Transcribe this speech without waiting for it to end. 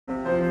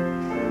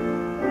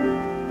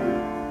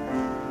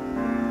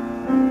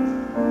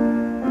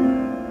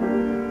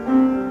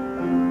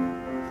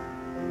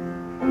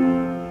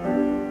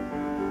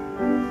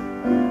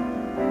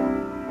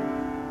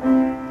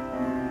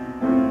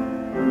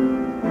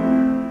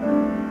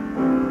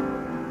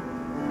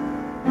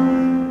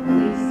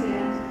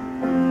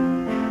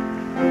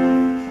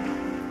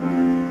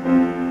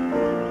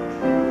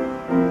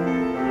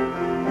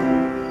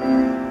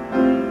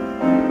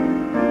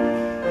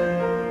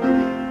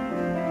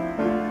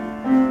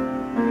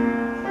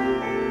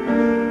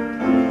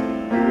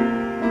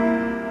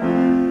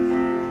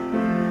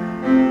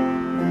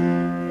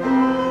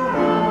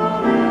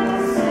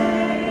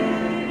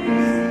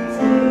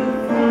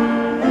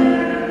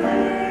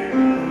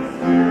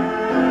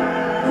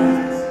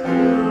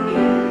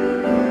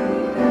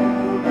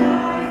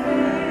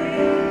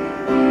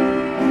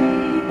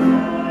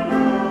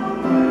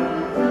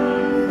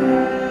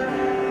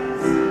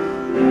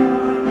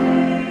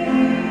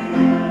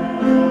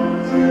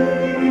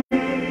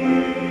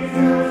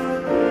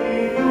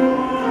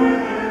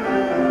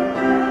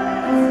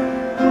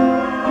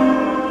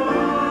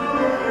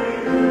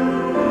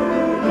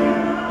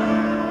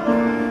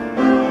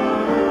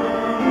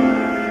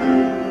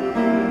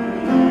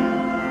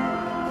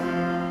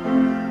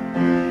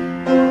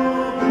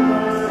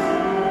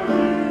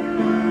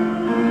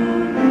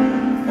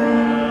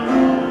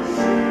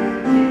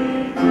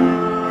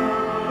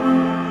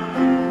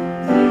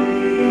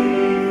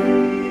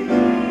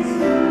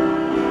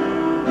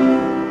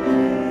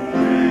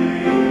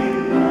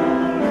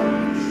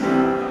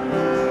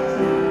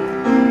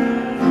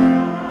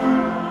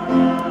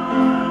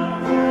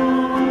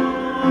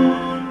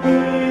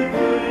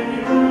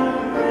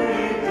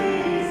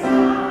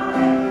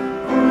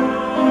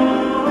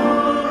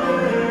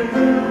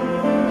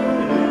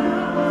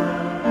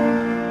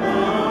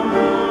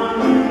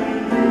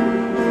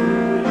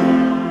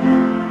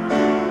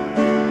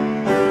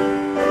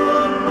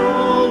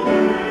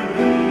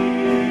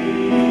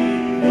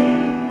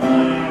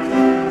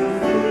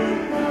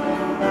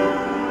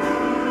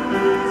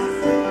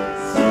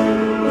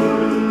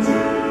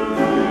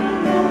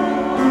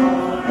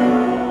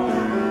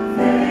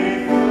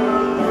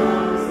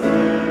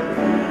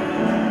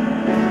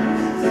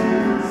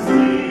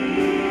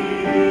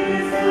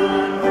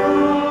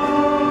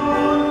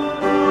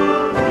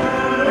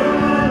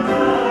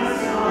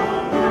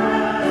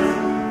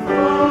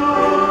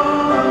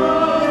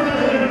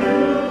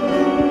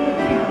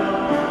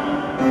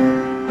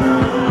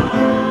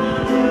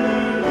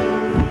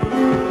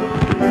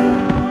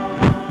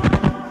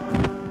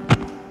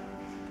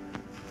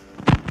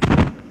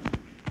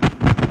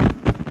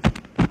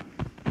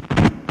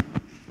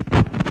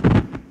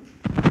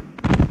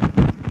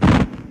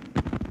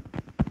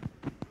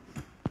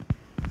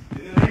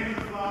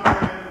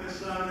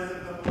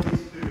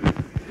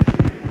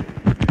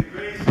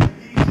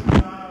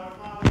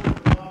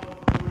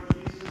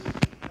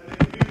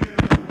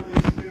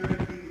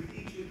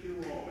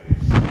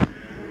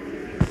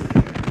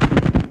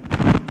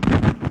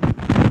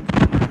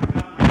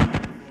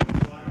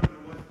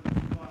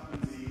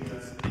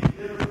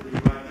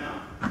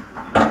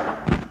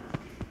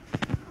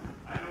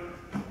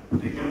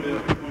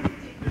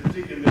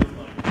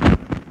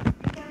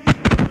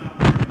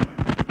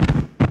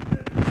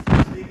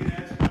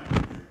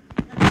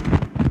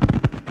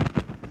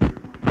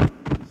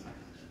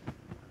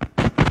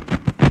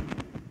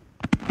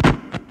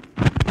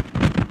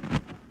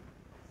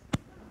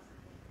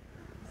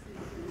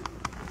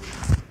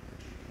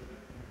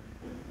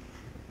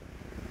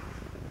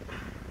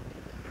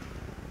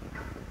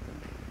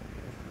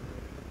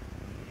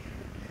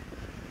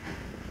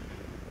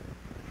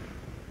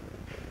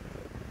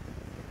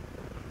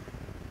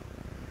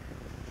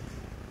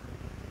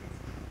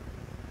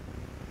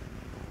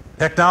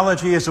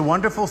Technology is a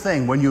wonderful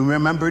thing when you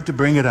remember to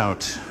bring it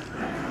out.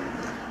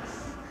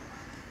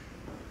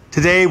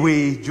 Today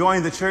we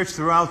join the church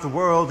throughout the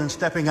world in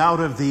stepping out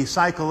of the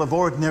cycle of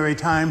ordinary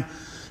time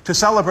to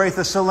celebrate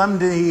the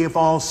solemnity of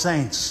all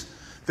saints,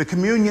 the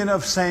communion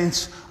of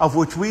saints of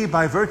which we,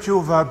 by virtue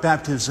of our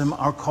baptism,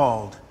 are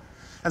called.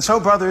 And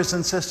so, brothers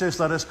and sisters,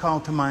 let us call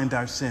to mind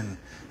our sin,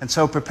 and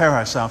so prepare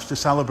ourselves to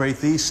celebrate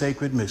these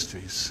sacred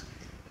mysteries.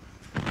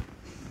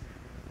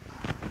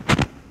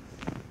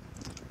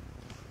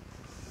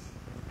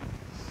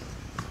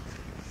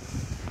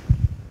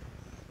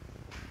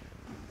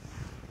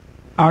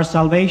 Our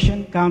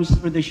salvation comes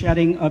through the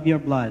shedding of your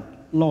blood.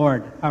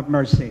 Lord, have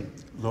mercy.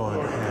 Lord,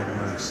 have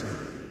mercy.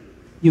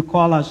 You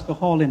call us to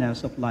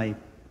holiness of life.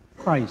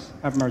 Christ,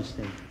 have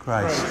mercy.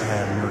 Christ,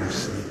 have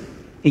mercy.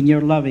 In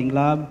your loving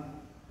love,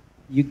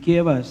 you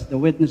give us the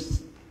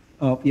witness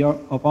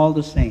of all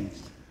the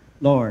saints.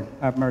 Lord,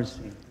 have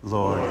mercy.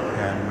 Lord,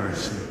 have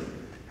mercy.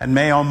 And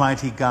may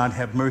Almighty God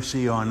have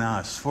mercy on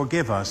us,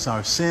 forgive us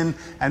our sin,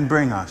 and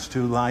bring us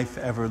to life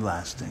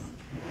everlasting.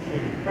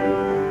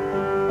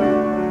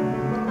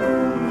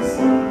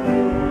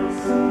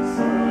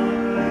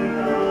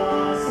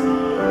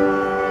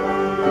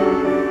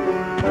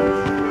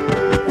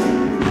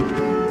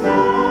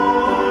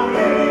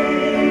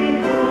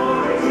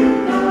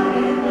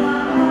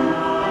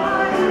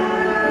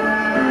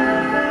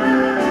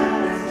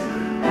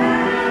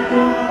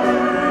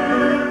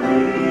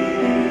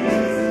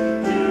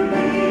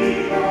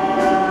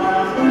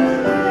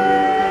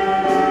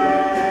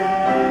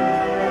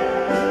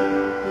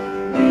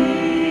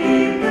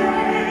 Be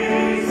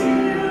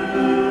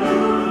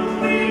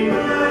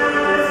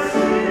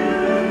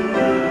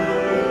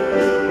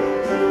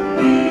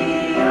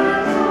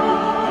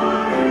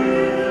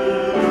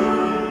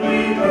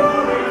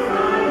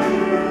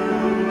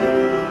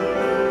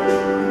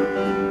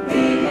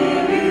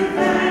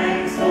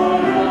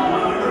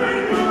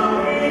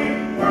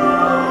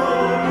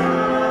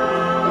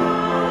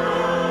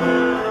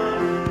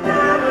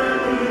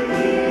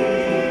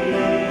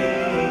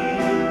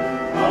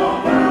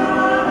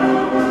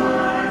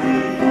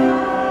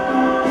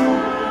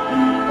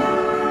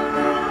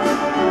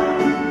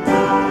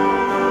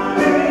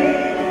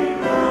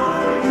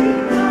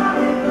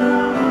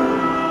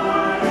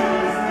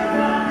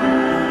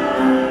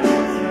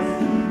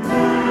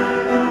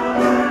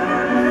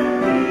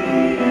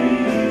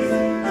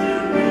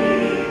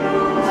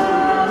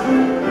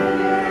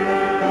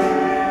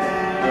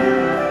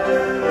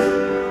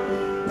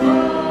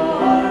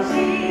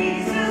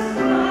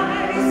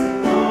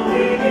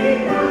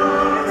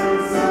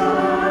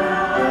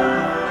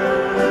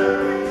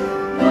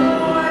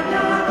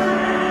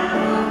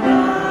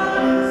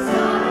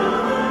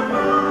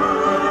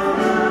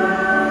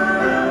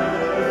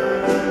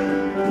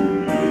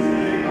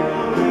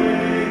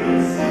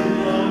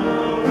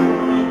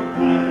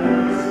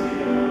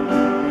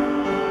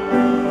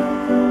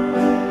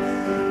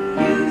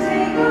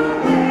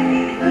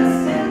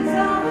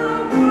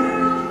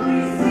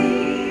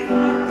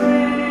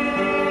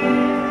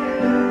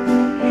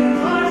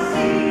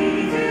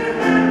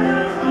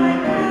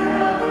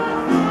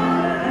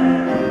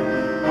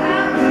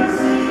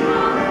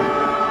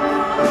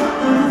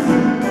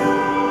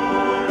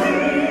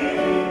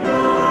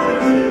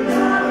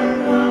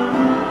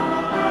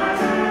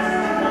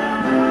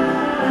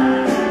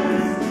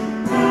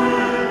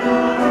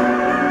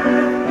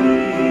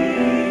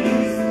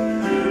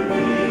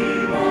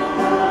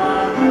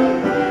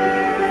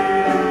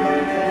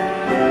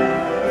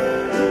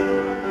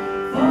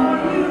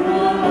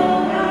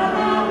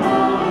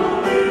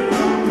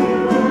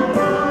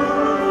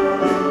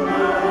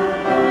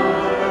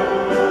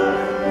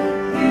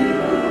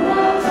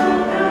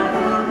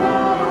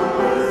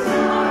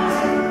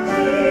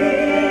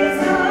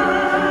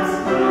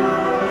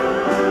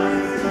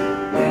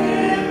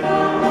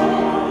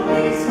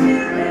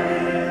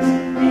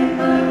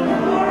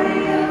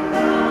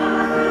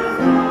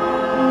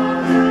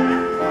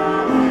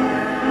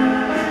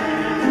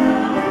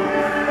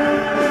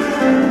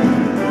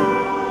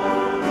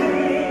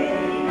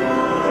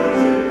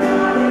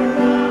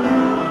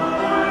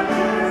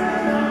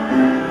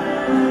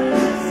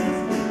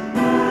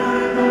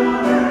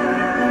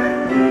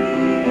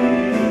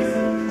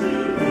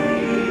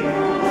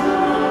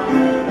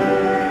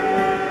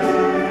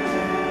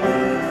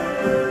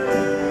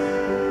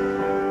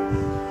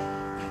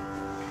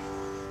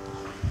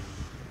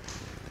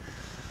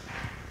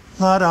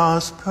Let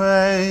us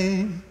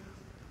pray.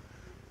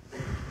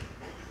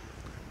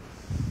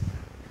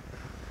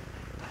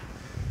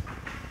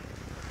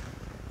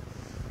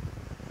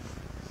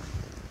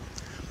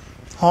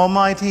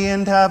 Almighty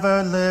and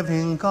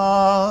ever-living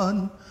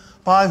God,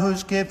 by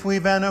whose gift we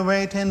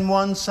venerate in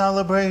one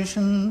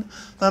celebration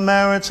the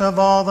merits of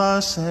all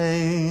the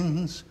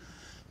saints,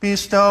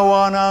 bestow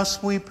on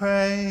us, we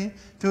pray,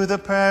 through the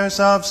prayers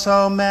of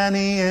so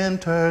many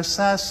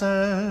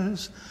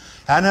intercessors,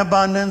 an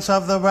abundance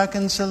of the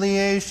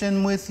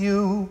reconciliation with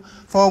you,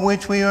 for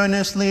which we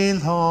earnestly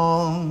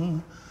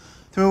long.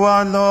 Through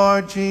our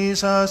Lord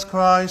Jesus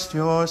Christ,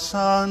 your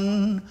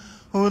Son,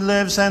 who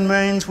lives and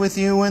reigns with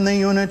you in the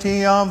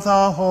unity of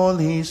the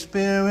Holy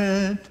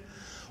Spirit,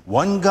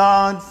 one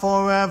God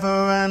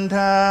forever and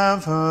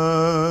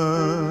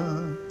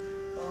ever.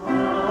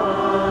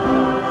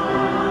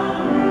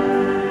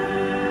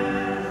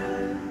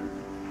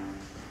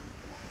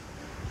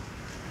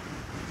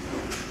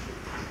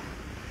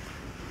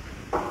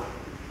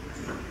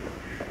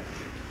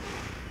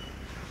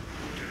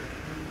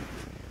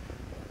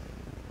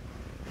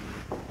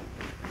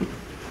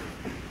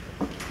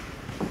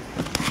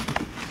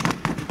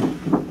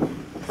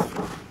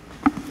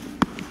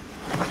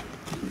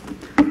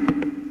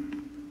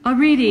 A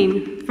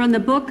reading from the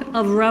book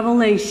of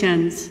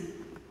Revelations.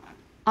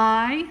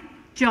 I,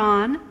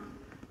 John,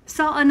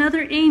 saw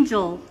another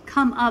angel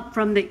come up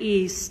from the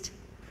east,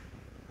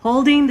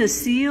 holding the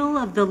seal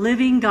of the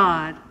living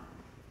God.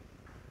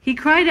 He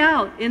cried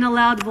out in a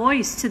loud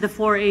voice to the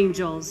 4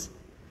 angels,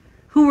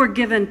 who were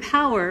given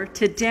power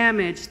to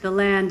damage the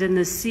land and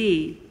the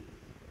sea.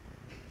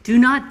 Do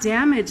not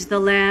damage the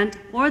land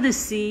or the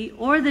sea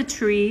or the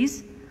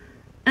trees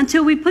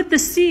until we put the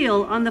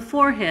seal on the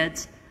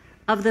foreheads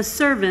of the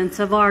servants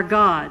of our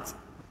God.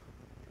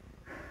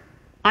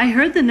 I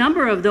heard the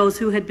number of those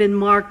who had been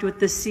marked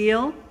with the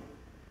seal,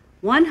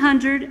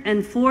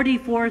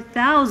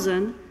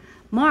 144,000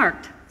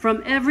 marked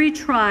from every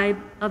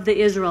tribe of the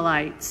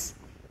Israelites.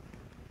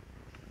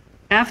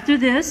 After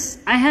this,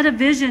 I had a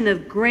vision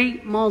of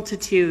great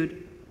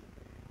multitude,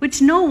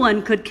 which no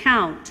one could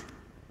count,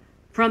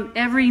 from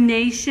every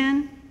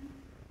nation,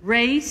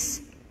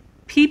 race,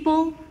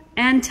 people,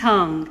 and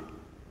tongue.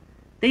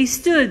 They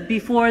stood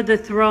before the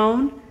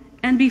throne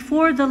and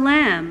before the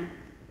Lamb,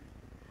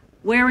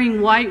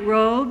 wearing white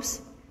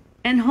robes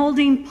and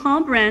holding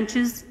palm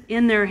branches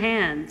in their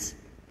hands.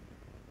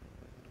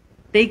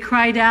 They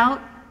cried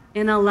out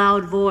in a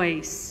loud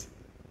voice,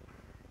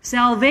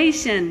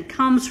 "Salvation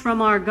comes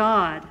from our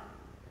God,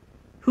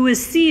 who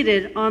is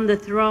seated on the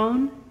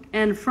throne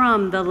and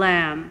from the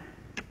Lamb."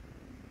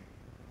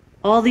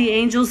 All the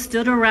angels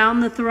stood around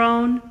the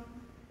throne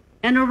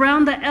and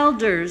around the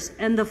elders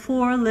and the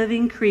 4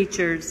 living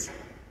creatures.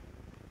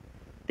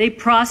 They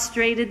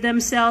prostrated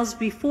themselves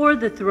before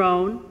the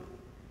throne,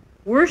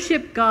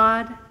 worshiped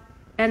God,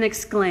 and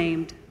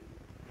exclaimed,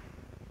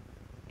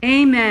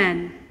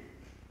 "Amen.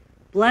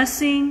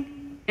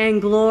 Blessing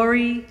and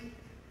glory,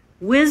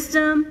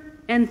 wisdom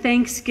and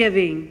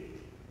thanksgiving,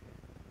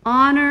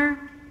 honor,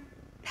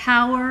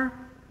 power,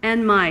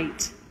 and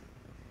might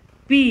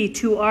be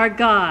to our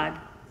God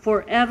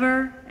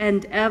forever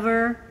and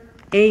ever.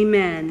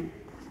 Amen."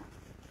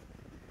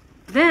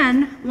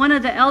 Then one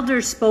of the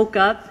elders spoke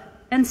up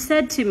and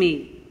said to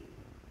me,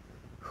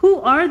 "Who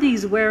are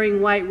these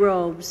wearing white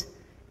robes,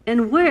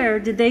 and where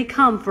did they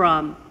come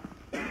from?"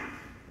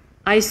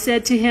 I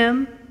said to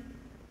him,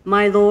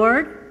 "My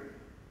Lord,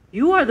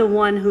 you are the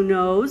one who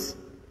knows."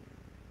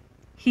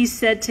 He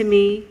said to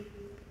me,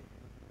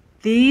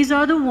 "These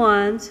are the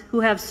ones who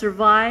have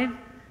survived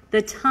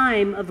the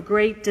time of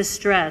great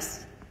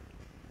distress.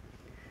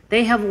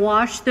 They have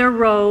washed their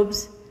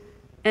robes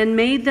and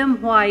made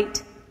them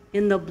white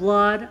in the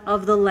blood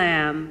of the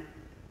Lamb."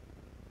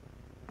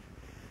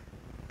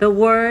 The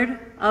word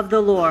of the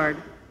Lord.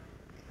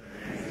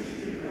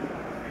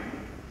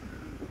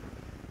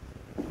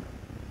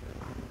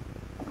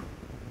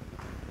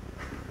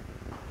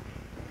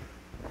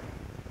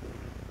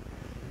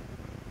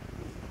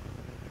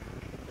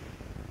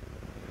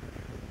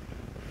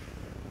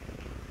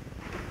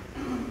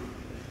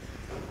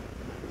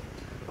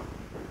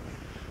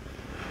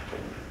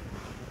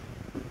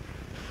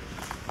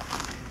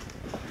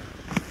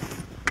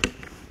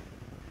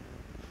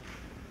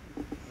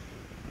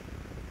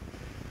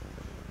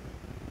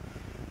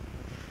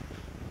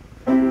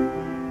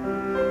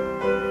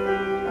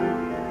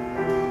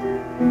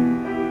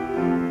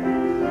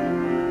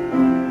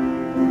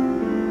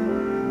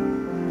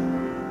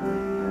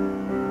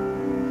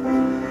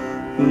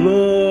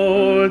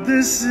 Lord,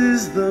 this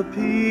is the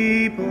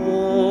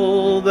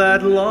people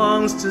that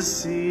longs to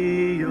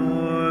see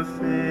your face.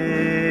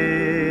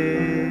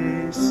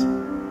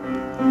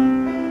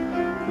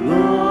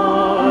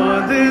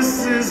 Lord,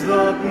 this is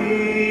the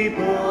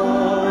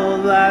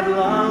people that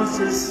longs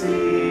to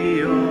see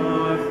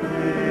your face.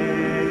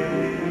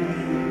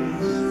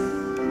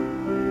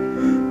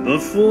 The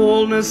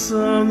fullness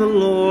of the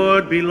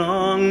Lord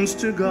belongs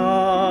to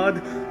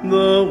God.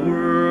 The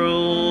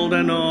world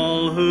and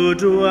all who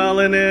dwell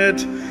in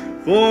it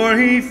For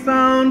he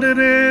founded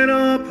it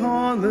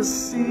upon the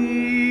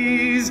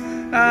seas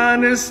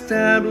and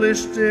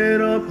established it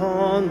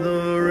upon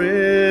the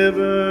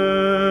rivers.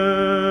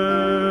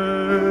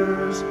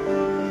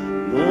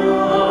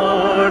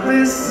 Lord,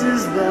 this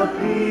is the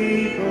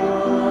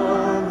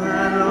people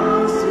that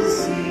longs to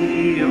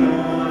see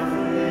your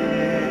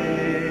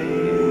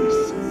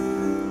face.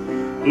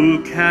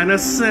 Who can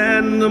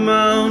ascend the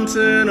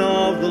mountain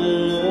of the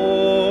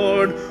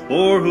Lord,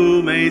 or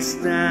who may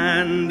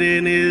stand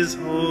in his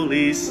holy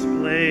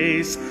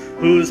place?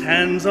 Whose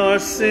hands are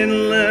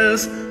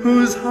sinless,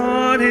 whose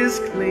heart is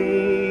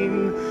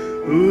clean,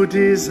 who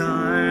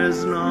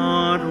desires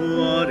not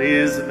what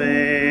is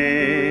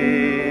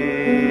vain.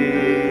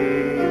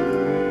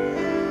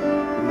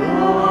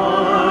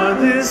 Lord,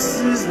 this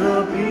is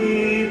the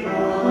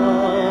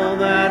people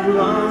that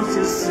longs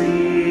to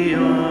see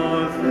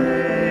your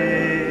face.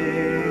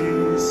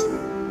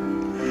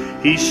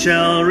 He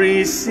shall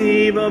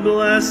receive a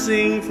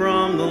blessing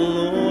from the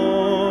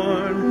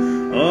Lord,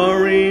 a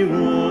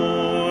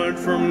reward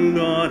from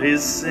God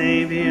his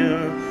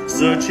Savior.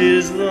 Such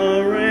is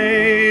the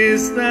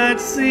race that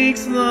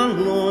seeks the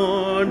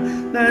Lord,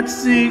 that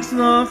seeks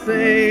the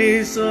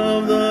face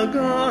of the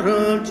God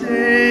of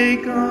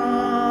Jacob.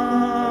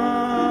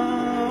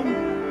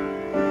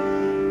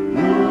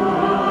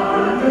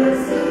 Lord,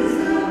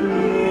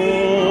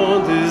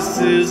 this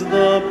is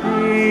the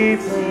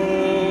people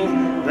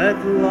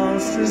that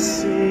longs to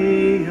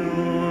see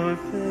your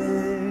face.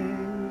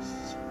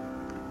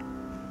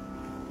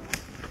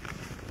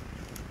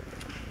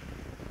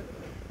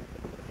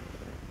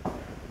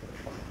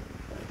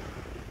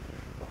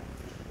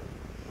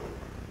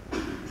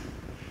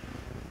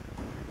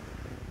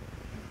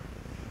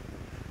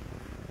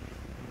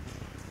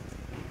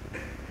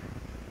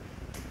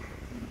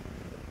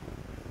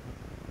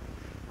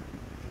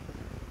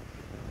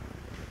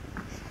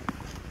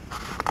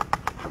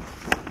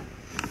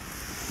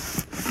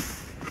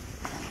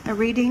 A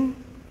reading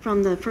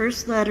from the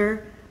first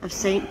letter of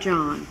St.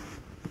 John.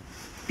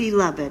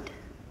 Beloved,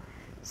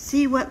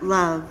 see what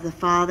love the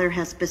Father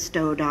has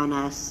bestowed on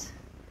us,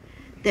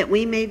 that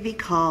we may be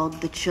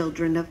called the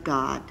children of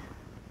God.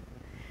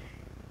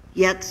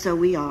 Yet so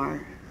we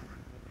are.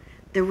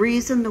 The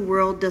reason the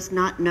world does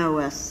not know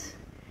us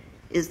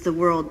is the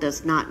world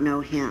does not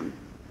know him.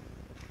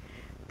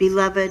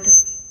 Beloved,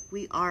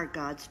 we are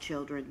God's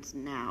children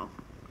now.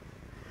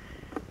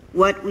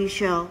 What we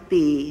shall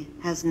be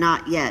has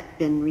not yet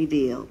been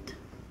revealed.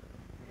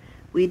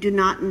 We do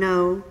not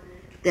know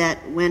that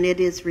when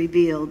it is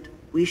revealed,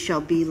 we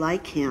shall be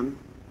like him,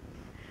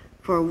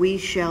 for we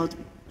shall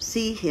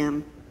see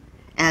him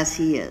as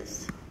he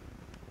is.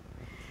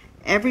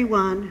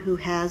 Everyone who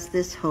has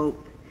this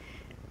hope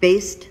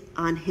based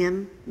on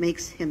him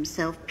makes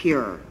himself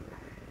pure,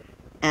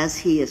 as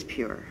he is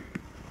pure.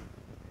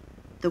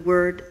 The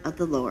word of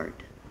the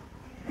Lord.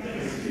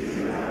 Thanks be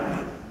to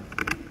God.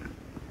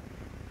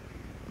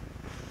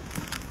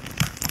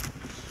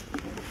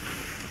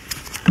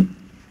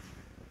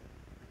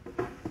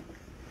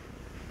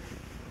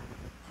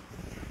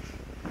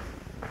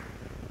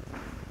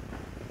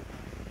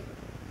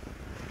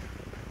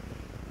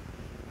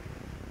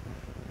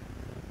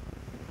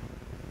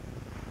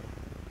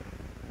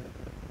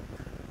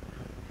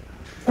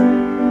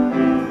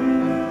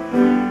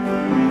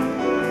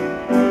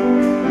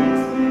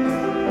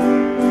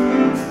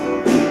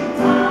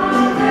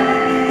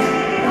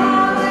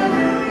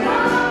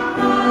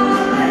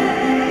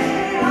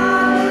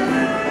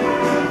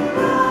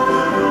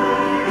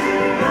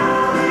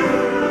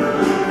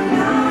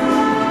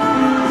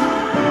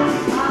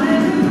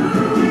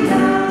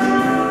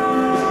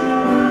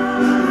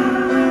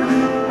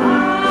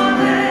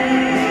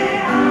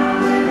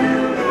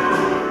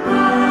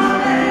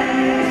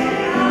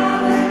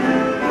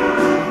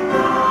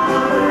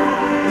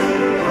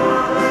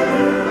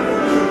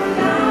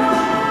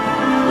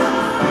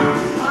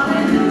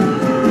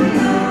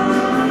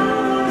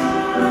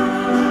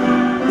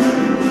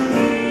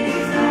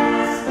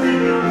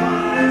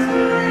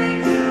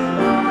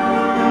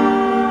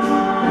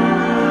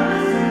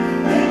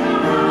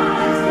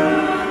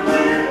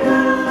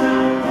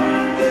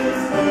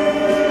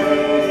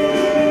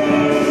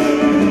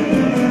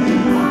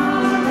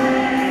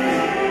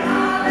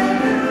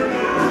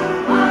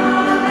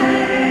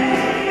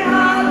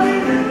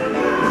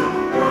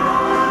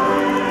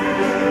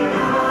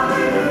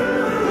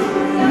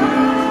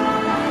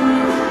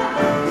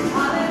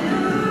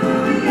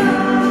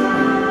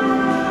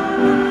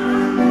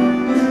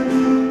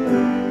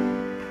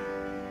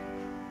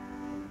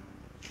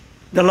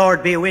 The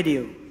Lord be with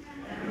you.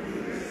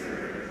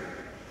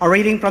 A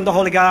reading from the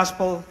Holy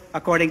Gospel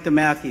according to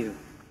Matthew.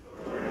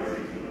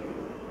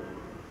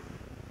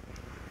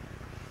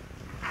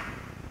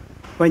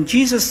 When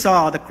Jesus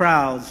saw the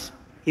crowds,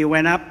 he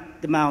went up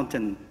the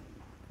mountain.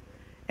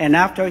 And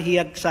after he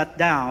had sat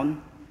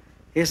down,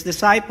 his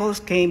disciples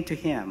came to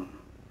him.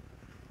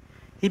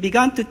 He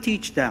began to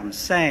teach them,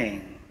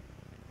 saying,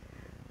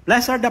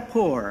 "Blessed are the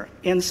poor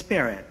in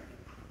spirit,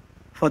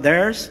 for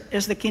theirs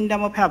is the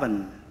kingdom of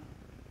heaven.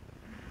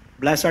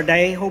 Blessed are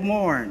they who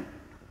mourn,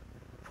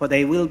 for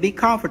they will be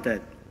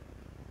comforted.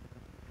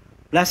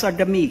 Blessed are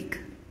the meek,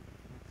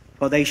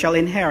 for they shall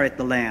inherit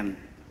the land.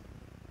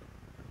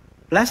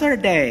 Blessed are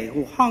they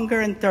who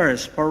hunger and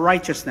thirst for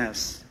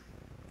righteousness,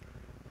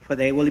 for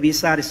they will be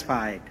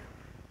satisfied.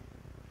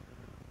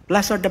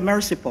 Blessed are the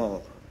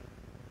merciful,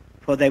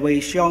 for they will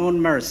be shown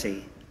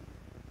mercy.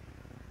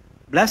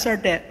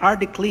 Blessed are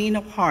the clean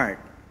of heart,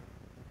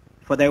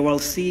 for they will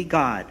see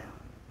God.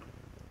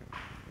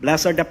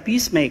 Blessed are the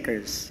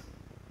peacemakers,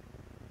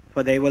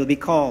 for they will be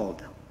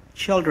called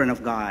children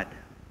of God.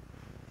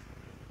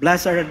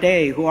 Blessed are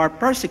they who are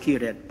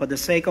persecuted for the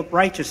sake of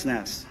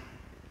righteousness,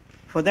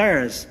 for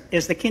theirs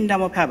is the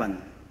kingdom of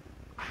heaven.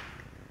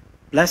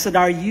 Blessed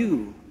are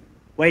you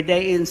when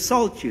they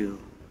insult you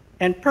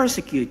and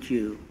persecute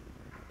you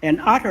and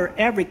utter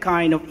every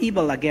kind of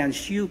evil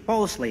against you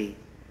falsely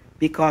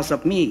because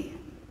of me.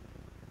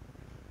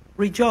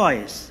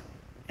 Rejoice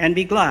and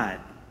be glad,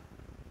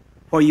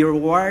 for your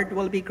reward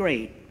will be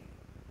great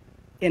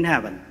in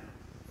heaven.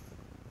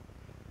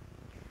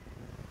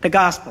 The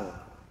Gospel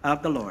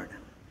of the Lord.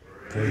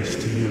 Praise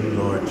to you,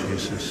 Lord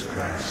Jesus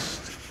Christ.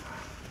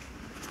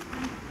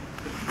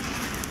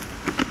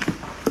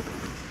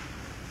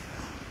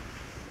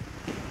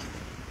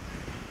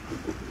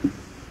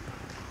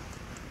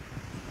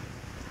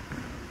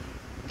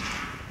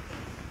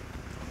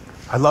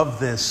 I love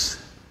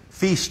this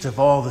Feast of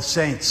All the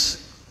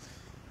Saints.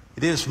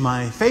 It is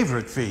my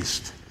favorite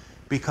feast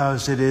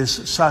because it is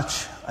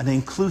such an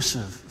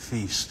inclusive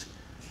feast.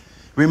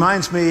 It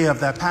reminds me of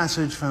that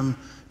passage from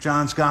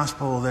John's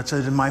Gospel that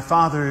says, "In my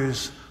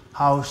Father's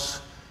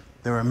house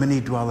there are many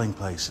dwelling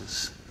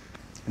places.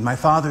 In my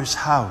Father's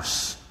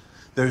house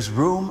there's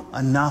room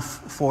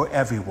enough for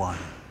everyone."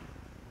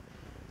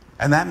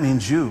 And that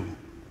means you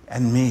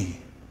and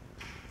me.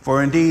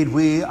 For indeed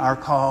we are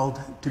called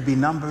to be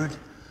numbered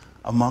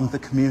among the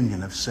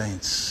communion of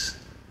saints.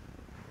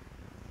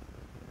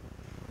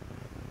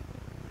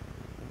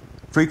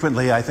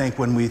 Frequently, I think,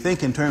 when we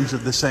think in terms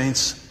of the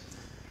saints,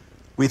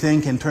 we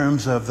think in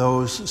terms of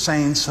those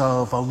saints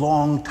of a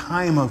long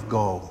time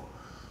ago,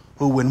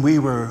 who, when we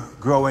were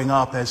growing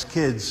up as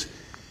kids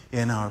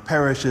in our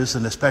parishes,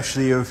 and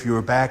especially if you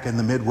were back in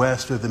the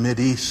Midwest or the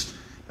Mideast,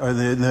 or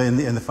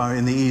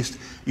in the East,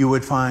 you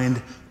would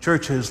find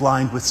churches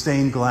lined with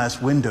stained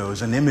glass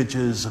windows and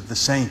images of the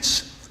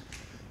saints.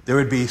 There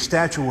would be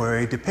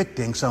statuary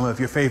depicting some of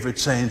your favorite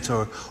saints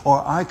or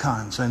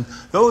icons, and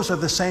those are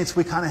the saints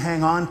we kind of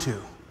hang on to.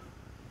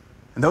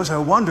 And those are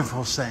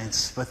wonderful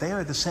saints, but they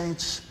are the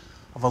saints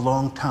of a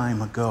long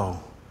time ago.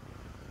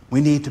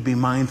 We need to be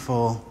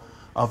mindful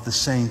of the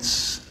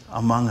saints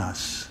among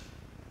us.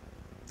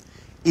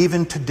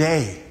 Even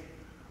today,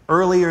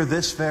 earlier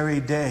this very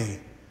day,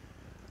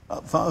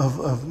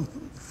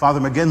 Father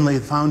McGinley,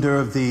 the founder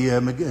of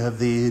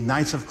the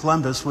Knights of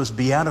Columbus, was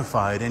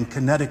beatified in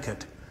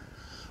Connecticut.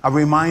 A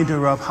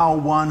reminder of how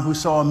one who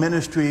saw a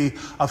ministry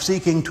of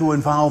seeking to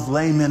involve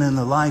laymen in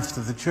the life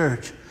of the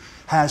church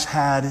has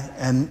had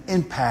an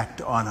impact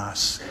on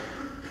us,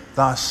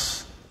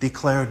 thus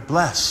declared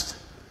blessed,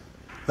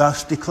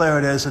 thus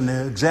declared as an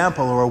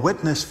example or a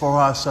witness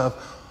for us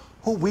of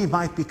who we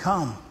might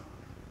become.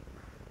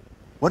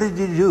 What did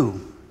he do?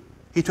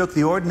 He took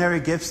the ordinary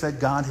gifts that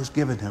God has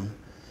given him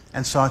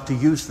and sought to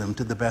use them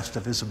to the best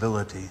of his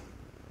ability.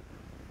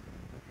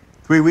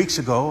 3 weeks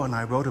ago, and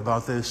I wrote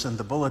about this in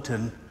the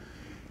bulletin,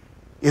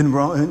 in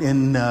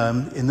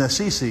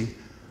Assisi,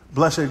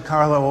 Blessed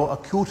Carlo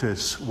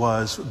Acutis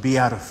was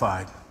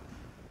beatified.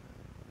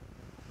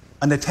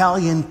 An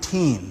Italian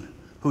teen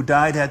who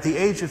died at the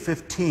age of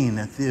 15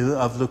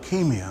 of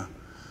leukemia,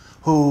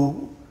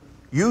 who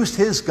used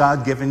his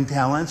God-given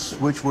talents,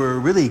 which were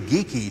really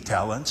geeky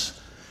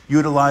talents,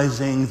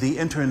 utilizing the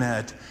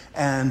internet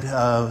and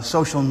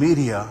social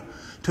media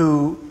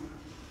to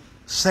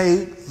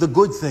say the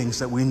good things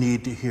that we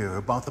need to hear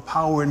about the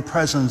power and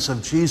presence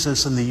of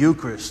Jesus in the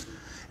Eucharist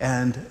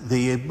and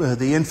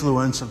the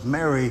influence of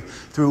Mary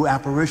through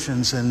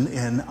apparitions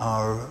in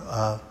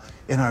our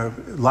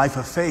life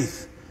of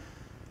faith.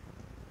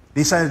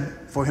 He said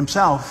for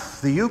himself,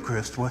 the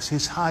Eucharist was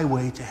his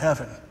highway to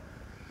heaven.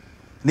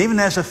 And even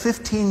as a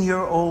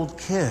 15-year-old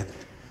kid,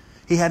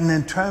 he had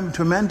an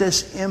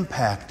tremendous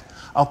impact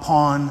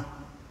upon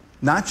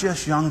not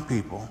just young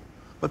people,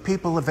 but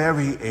people of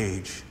every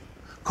age,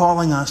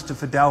 calling us to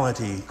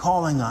fidelity,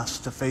 calling us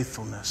to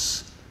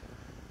faithfulness.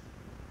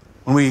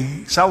 When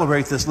we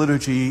celebrate this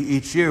liturgy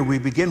each year, we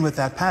begin with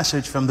that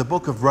passage from the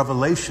book of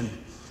Revelation.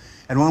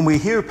 And when we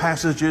hear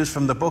passages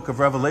from the book of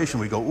Revelation,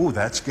 we go, ooh,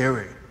 that's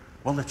scary.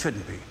 Well, it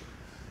shouldn't be.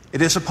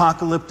 It is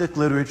apocalyptic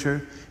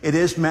literature. It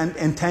is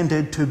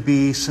intended to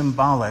be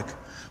symbolic,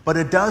 but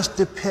it does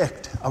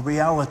depict a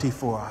reality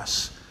for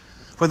us.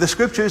 For the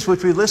scriptures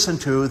which we listened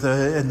to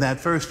in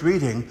that first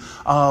reading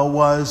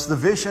was the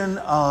vision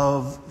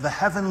of the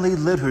heavenly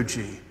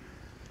liturgy.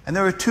 And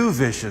there are two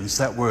visions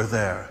that were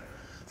there.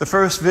 The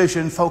first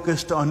vision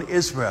focused on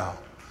Israel,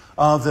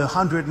 of the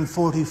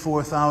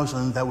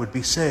 144,000 that would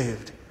be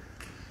saved.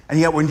 And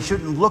yet we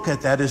shouldn't look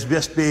at that as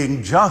just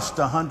being just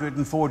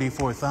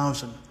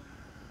 144,000.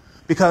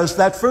 Because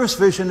that first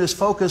vision is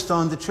focused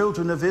on the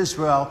children of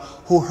Israel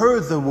who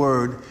heard the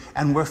word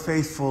and were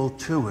faithful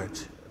to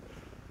it.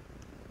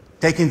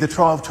 Taking the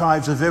 12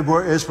 tribes of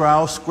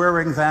Israel,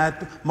 squaring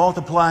that,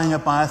 multiplying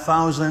it by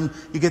 1,000,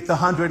 you get the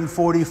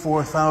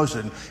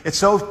 144,000. It's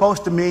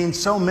supposed to mean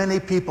so many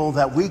people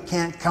that we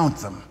can't count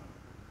them.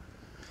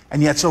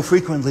 And yet so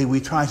frequently we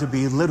try to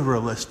be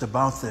literalist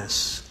about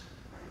this.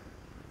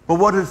 But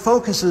what it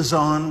focuses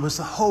on was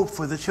the hope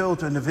for the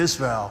children of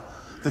Israel,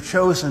 the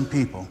chosen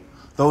people,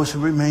 those who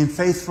remain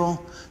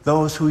faithful,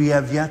 those who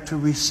have yet to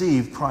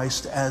receive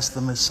Christ as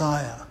the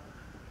Messiah.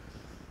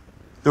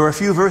 There are a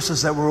few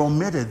verses that were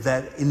omitted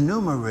that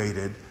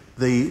enumerated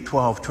the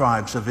 12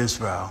 tribes of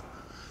Israel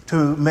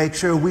to make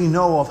sure we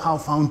know of how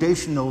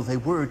foundational they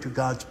were to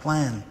God's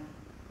plan.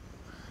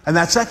 And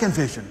that second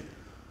vision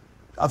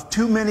of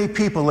too many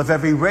people of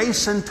every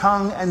race and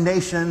tongue and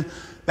nation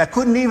that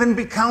couldn't even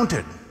be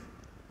counted,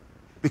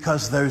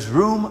 because there's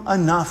room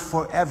enough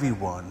for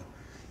everyone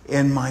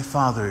in my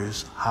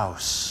Father's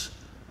house.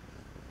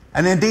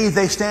 And indeed,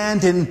 they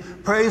stand in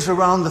praise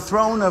around the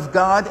throne of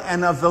God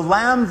and of the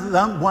Lamb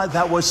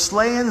that was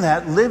slain,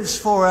 that lives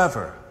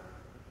forever,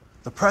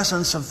 the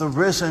presence of the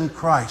risen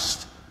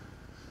Christ.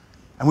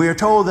 And we are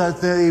told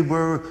that they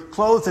were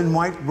clothed in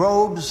white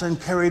robes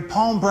and carried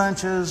palm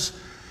branches,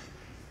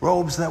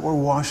 robes that were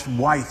washed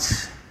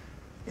white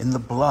in the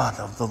blood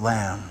of the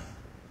Lamb.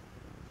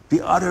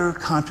 The utter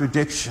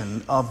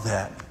contradiction of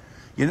that.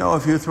 You know,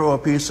 if you throw a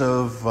piece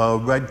of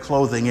red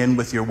clothing in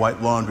with your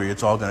white laundry,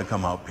 it's all going to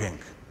come out pink.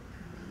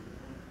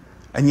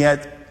 And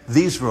yet,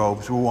 these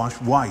robes were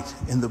washed white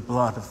in the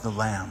blood of the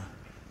Lamb.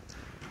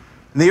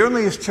 In the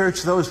earliest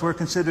church, those were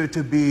considered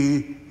to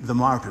be the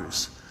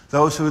martyrs,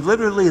 those who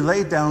literally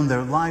laid down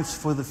their lives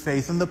for the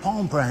faith, and the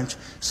palm branch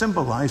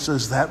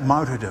symbolizes that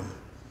martyrdom.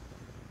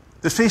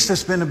 The feast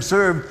has been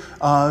observed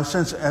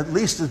since at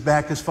least as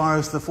back as far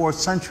as the 4th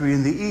century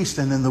in the East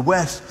and in the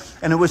West,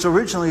 and it was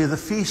originally the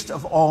Feast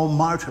of All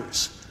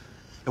Martyrs.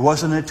 It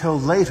wasn't until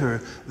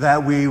later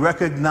that we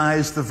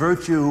recognized the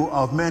virtue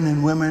of men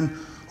and women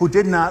who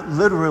did not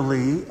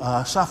literally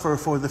suffer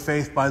for the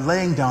faith by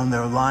laying down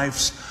their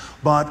lives,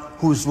 but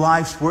whose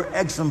lives were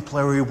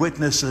exemplary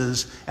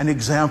witnesses and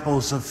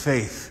examples of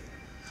faith,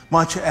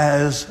 much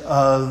as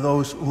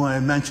those who I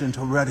mentioned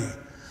already.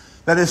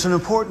 That it's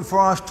important for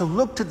us to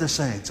look to the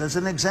saints as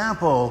an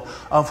example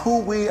of who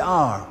we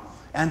are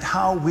and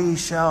how we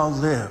shall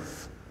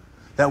live,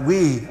 that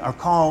we are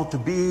called to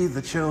be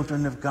the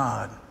children of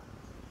God.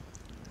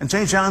 And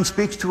St. John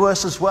speaks to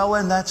us as well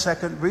in that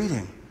second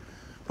reading.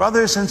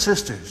 Brothers and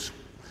sisters,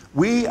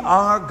 we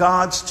are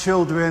God's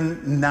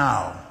children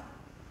now.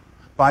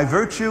 By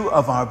virtue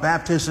of our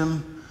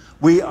baptism,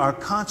 we are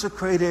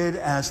consecrated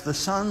as the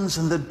sons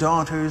and the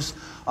daughters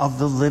of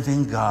the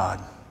living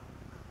God.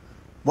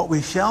 What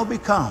we shall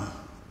become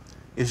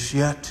is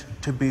yet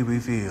to be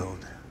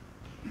revealed.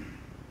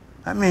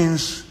 That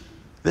means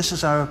this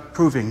is our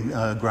proving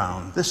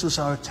ground. This is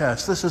our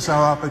test. This is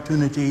our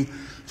opportunity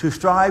to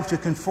strive to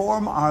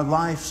conform our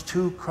lives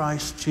to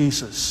Christ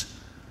Jesus,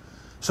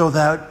 so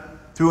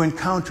that through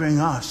encountering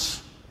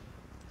us,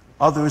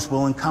 others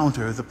will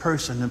encounter the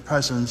person and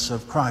presence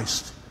of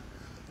Christ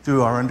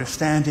through our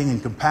understanding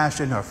and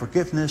compassion, our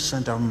forgiveness,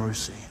 and our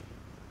mercy.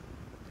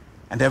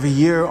 And every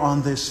year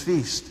on this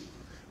feast,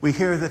 we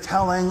hear the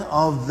telling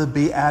of the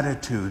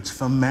Beatitudes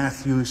from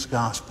Matthew's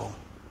Gospel.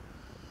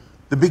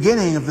 The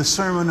beginning of the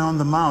Sermon on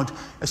the Mount.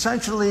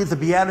 Essentially, the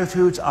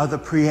Beatitudes are the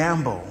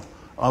preamble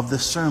of the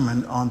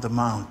Sermon on the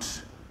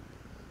Mount.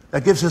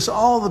 That gives us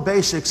all the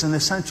basics and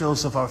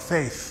essentials of our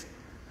faith.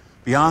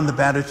 Beyond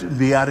the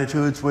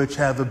Beatitudes, which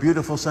have a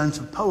beautiful sense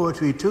of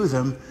poetry to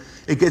them,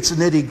 it gets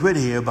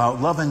nitty-gritty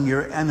about loving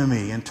your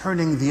enemy and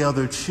turning the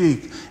other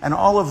cheek, and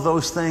all of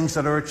those things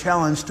that are a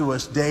challenge to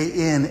us day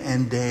in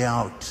and day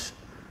out.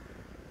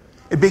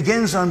 It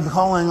begins on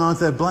calling on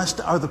the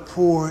blessed are the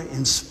poor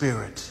in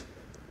spirit,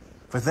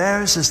 for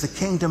theirs is the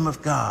kingdom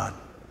of God.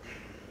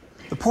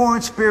 The poor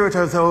in spirit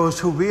are those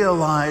who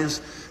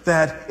realize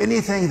that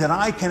anything that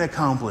I can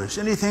accomplish,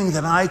 anything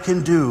that I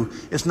can do,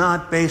 is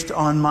not based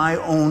on my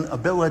own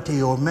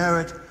ability or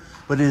merit,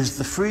 but is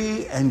the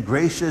free and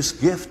gracious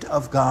gift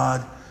of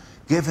God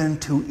given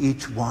to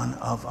each one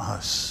of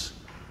us.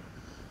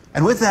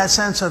 And with that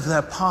sense of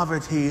that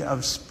poverty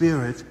of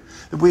spirit,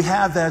 we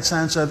have that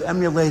sense of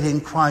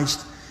emulating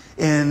Christ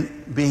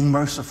in being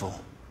merciful,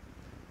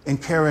 in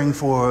caring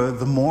for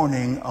the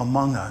mourning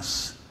among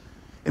us,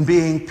 in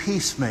being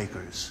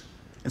peacemakers,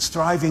 and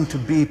striving to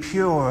be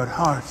pure at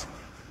heart,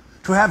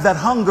 to have that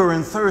hunger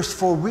and thirst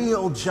for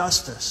real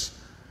justice,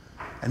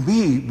 and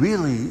be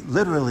really,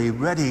 literally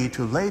ready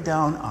to lay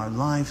down our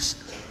lives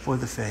for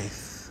the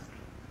faith.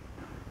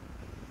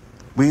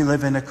 We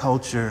live in a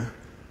culture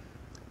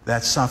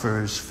that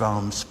suffers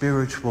from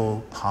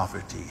spiritual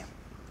poverty.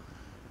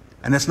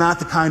 And it's not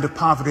the kind of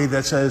poverty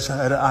that says,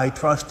 I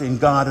trust in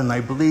God and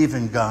I believe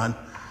in God,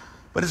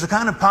 but it's the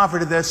kind of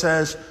poverty that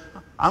says,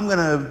 I'm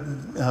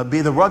going to be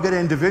the rugged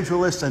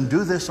individualist and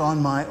do this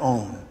on my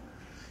own.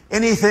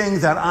 Anything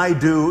that I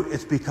do,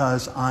 it's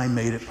because I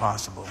made it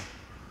possible.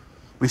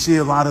 We see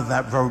a lot of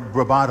that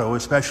bravado,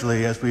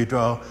 especially as we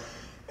draw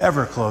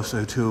ever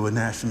closer to a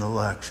national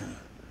election.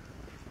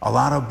 A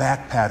lot of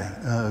back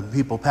patting,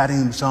 people patting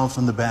themselves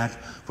on the back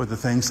for the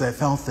things they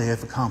felt they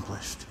have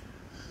accomplished.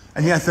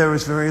 And yet there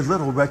is very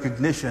little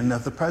recognition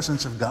of the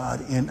presence of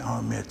God in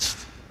our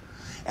midst.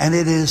 And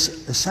it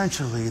is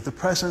essentially the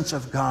presence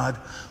of God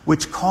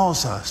which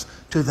calls us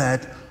to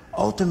that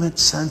ultimate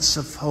sense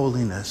of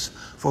holiness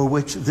for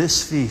which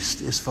this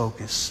feast is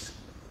focused.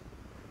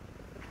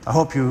 I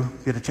hope you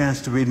get a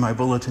chance to read my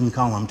bulletin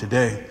column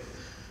today,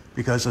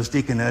 because as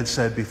Deacon Ed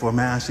said before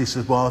Mass, he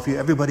says, well, if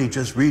everybody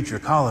just reads your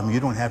column, you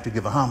don't have to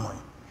give a homily.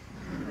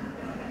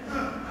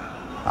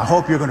 I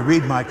hope you're going to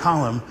read my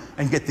column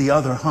and get the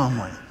other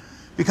homily,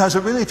 because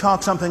it really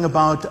talks something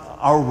about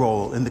our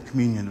role in the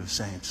communion of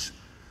saints.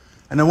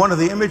 And then one of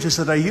the images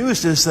that I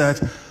used is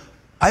that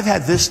I've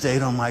had this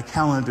date on my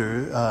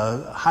calendar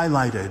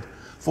highlighted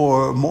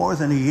for more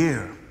than a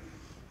year,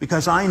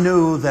 because I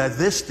knew that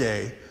this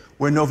day,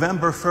 where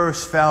November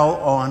 1st fell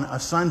on a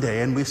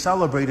Sunday and we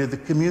celebrated the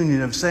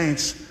communion of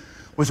saints,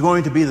 was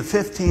going to be the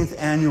 15th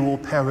annual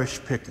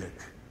parish picnic.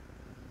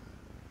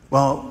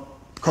 Well,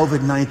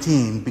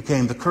 COVID-19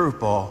 became the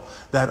curveball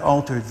that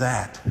altered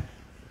that.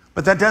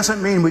 But that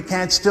doesn't mean we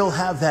can't still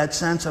have that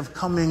sense of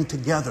coming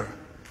together.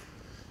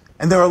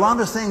 And there are a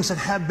lot of things that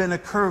have been a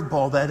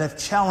curveball that have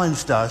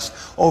challenged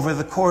us over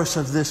the course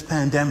of this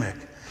pandemic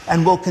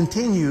and will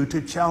continue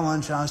to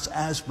challenge us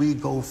as we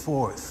go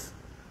forth.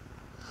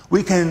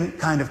 We can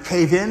kind of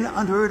cave in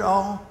under it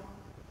all,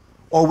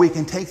 or we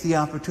can take the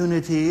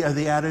opportunity or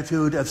the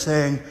attitude of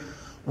saying,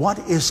 what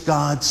is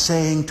God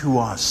saying to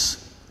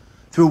us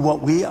through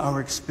what we are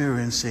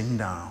experiencing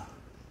now?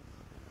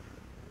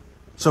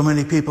 So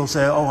many people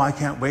say, oh, I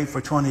can't wait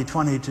for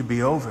 2020 to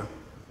be over.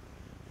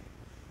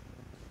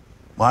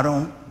 Well, I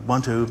don't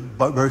want to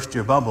burst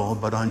your bubble,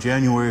 but on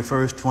January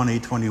 1st,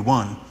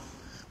 2021,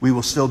 we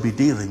will still be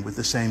dealing with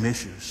the same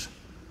issues.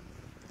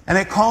 And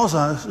it calls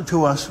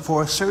to us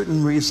for a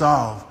certain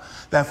resolve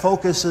that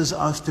focuses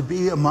us to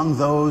be among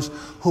those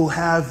who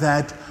have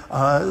that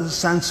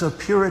sense of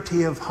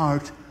purity of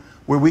heart,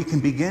 where we can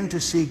begin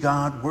to see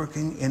God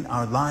working in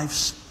our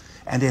lives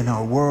and in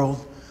our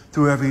world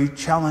through every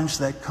challenge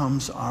that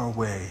comes our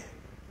way.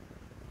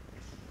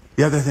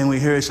 The other thing we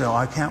hear is, oh,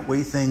 I can't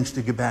wait things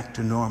to get back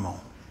to normal.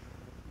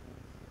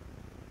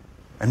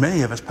 And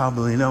many of us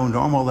probably know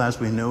normal as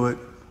we knew it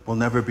will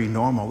never be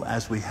normal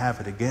as we have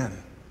it again.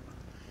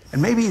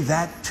 And maybe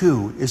that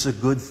too is a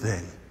good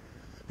thing,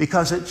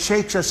 because it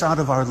shakes us out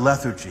of our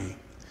lethargy.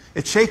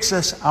 It shakes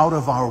us out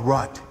of our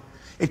rut.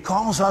 It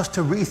calls us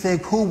to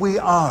rethink who we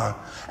are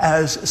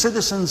as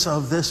citizens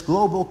of this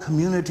global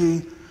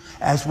community,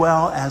 as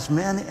well as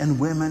men and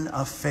women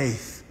of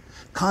faith,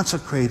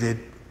 consecrated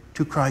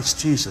to Christ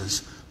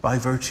Jesus by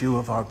virtue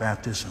of our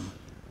baptism.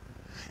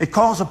 It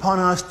calls upon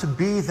us to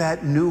be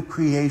that new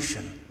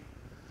creation,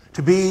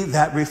 to be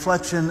that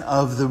reflection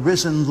of the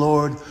risen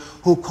Lord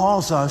who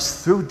calls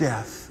us through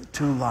death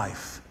to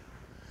life,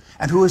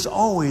 and who is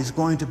always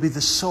going to be the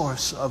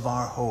source of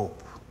our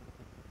hope.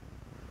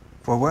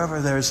 For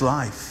wherever there's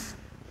life,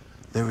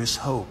 there is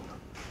hope.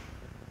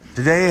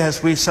 Today,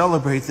 as we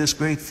celebrate this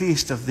great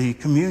feast of the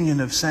communion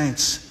of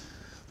saints,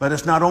 let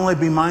us not only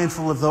be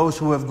mindful of those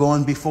who have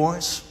gone before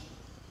us,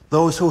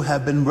 those who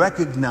have been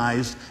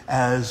recognized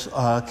as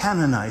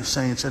canonized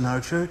saints in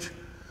our church,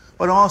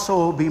 but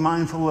also be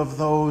mindful of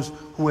those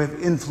who have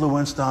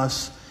influenced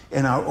us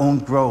in our own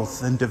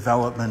growth and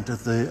development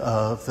of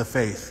the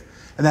faith,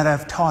 and that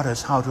have taught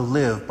us how to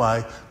live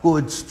by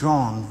good,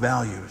 strong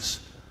values.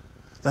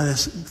 Let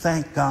us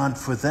thank God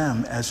for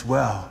them as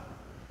well.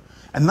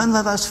 And then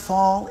let us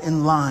fall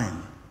in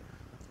line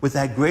with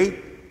that great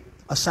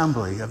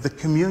assembly of the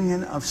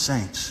communion of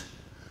saints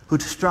who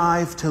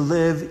strive to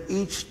live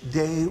each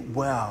day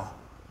well,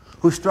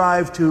 who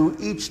strive to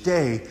each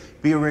day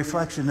be a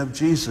reflection of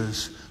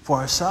Jesus for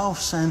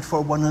ourselves and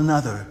for one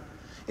another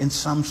in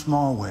some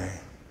small way.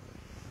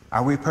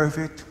 Are we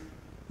perfect?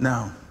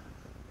 No.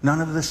 None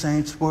of the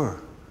saints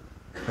were.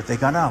 But they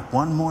got up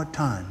one more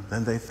time,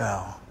 then they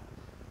fell.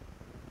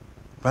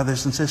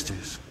 Brothers and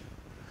sisters,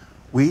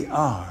 we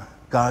are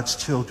God's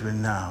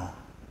children now.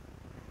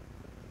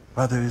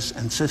 Brothers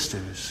and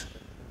sisters,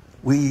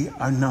 we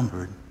are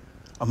numbered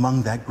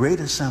among that great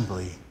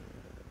assembly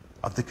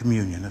of the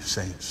communion of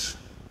saints.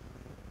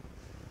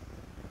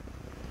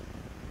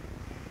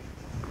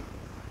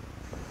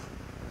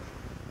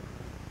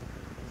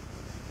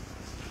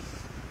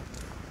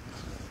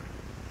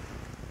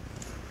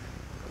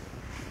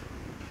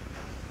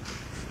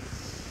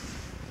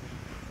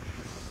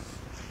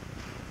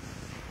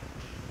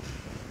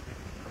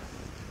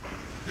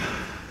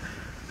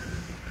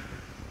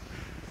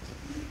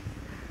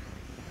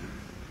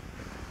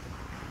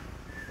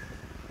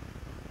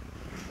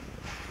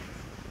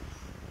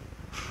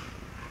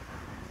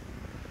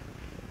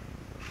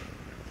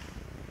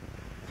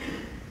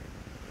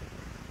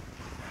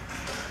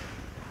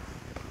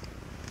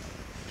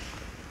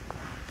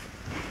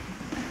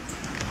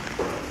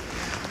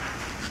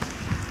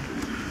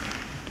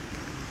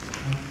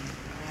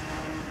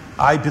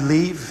 I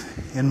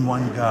believe in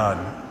one God,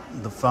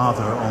 the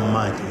Father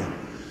Almighty,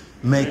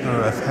 maker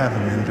of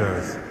heaven and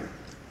earth,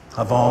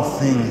 of all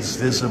things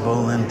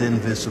visible and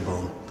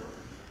invisible.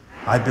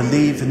 I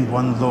believe in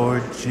one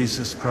Lord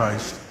Jesus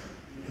Christ,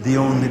 the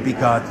only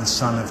begotten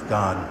Son of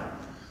God,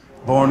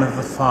 born of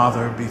the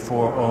Father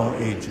before all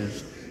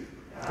ages,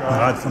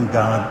 God from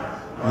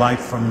God, light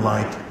from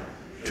light,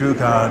 true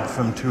God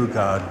from true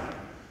God,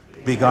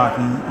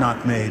 begotten,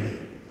 not made,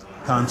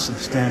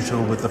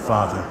 consubstantial with the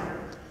Father.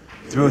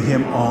 Through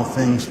him all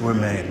things were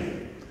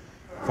made.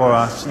 For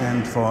us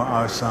and for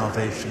our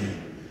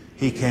salvation,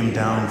 he came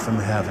down from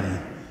heaven,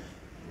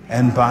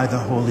 and by the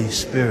Holy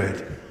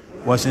Spirit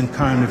was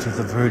incarnate of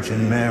the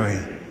Virgin Mary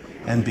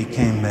and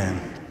became man.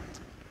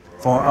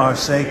 For our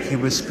sake he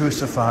was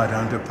crucified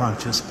under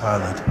Pontius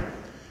Pilate.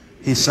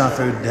 He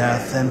suffered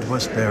death and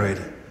was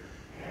buried,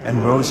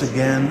 and rose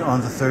again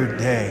on the third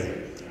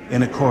day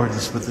in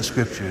accordance with the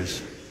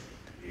Scriptures.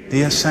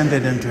 He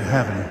ascended into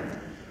heaven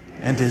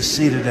and is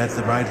seated at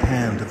the right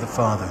hand of the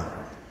Father.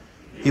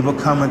 He will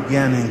come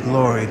again in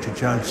glory to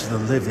judge the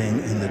living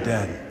and the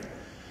dead,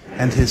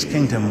 and his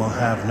kingdom will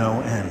have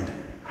no end.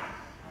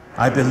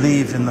 I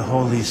believe in the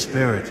Holy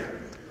Spirit,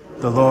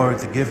 the Lord,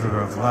 the giver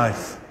of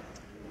life,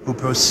 who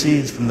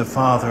proceeds from the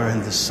Father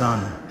and the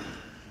Son,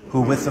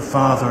 who with the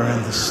Father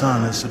and the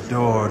Son is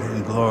adored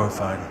and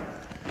glorified,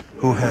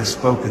 who has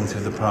spoken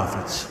through the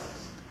prophets.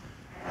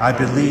 I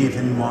believe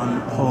in one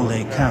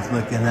holy,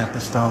 Catholic, and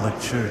Apostolic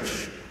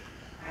Church.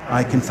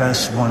 I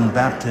confess one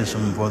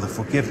baptism for the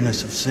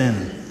forgiveness of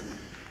sin,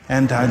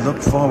 and I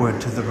look forward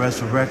to the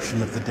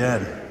resurrection of the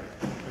dead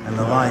and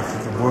the life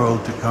of the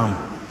world to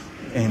come.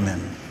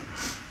 Amen.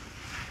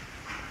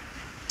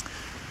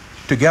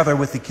 Together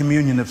with the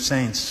communion of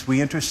saints,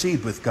 we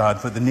intercede with God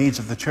for the needs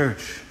of the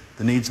church,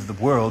 the needs of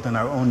the world, and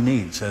our own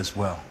needs as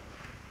well.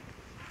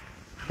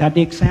 That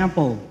the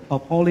example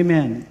of holy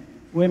men,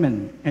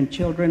 women, and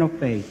children of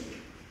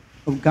faith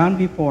who've gone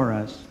before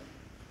us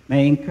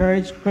may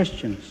encourage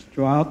Christians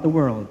throughout the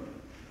world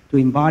to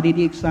embody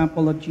the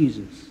example of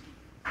Jesus.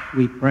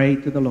 We pray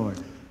to the Lord.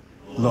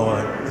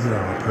 Lord, hear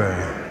our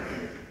prayer.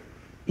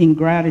 In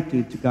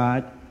gratitude to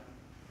God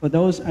for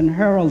those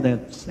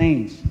unheralded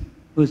saints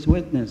whose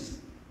witness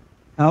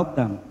helped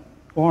them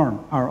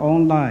form our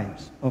own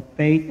lives of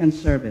faith and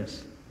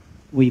service,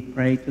 we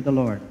pray to the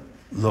Lord.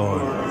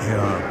 Lord, hear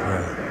our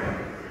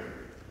prayer.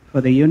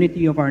 For the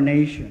unity of our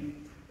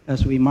nation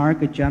as we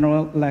mark a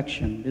general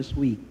election this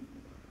week,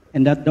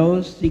 and that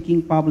those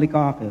seeking public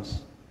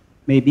office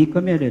may be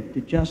committed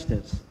to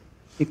justice,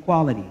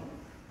 equality,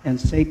 and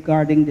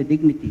safeguarding the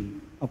dignity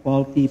of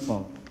all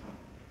people,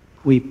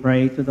 we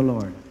pray to the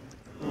Lord.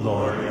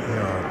 Lord,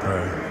 hear our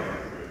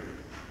prayer.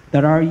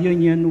 That our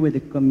union with the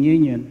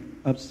communion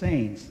of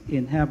saints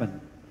in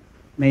heaven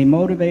may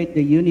motivate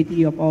the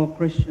unity of all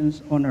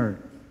Christians on earth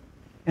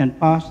and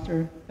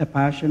foster a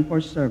passion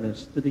for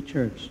service to the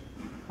church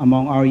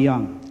among our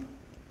young,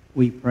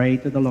 we pray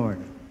to the Lord.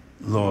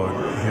 Lord,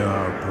 hear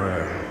our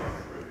prayer.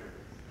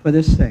 For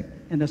the sick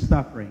and the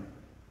suffering,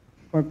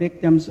 for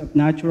victims of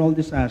natural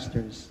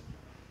disasters,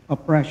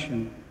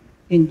 oppression,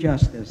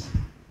 injustice,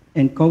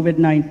 and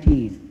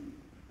COVID-19,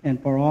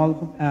 and for all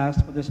who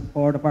ask for the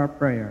support of our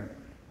prayer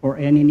for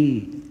any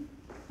need,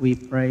 we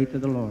pray to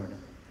the Lord.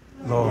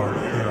 Lord,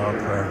 hear our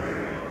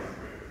prayer.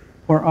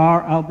 For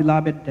our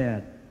beloved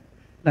dead,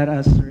 let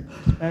us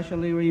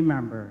especially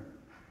remember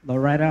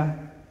Loretta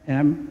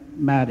M.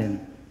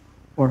 Madden,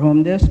 for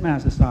whom this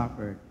Mass is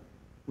offered.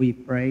 We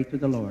pray to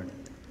the Lord.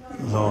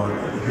 Lord,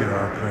 hear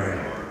our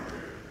prayer.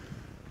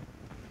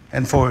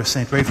 And for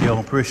St.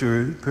 Raphael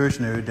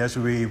parishioner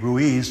Desiree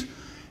Ruiz,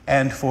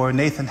 and for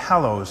Nathan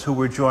Hallows, who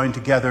were joined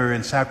together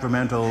in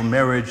sacramental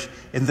marriage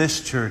in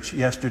this church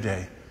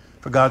yesterday,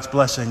 for God's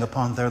blessing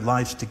upon their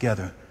lives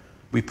together,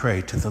 we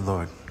pray to the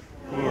Lord.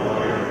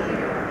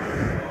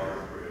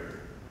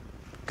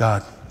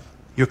 God,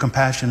 your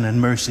compassion and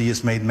mercy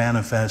is made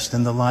manifest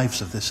in the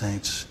lives of the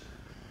saints.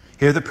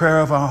 Hear the prayer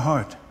of our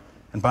heart,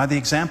 and by the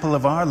example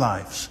of our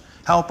lives,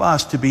 help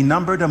us to be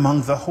numbered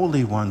among the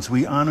holy ones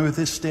we honor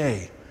this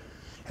day.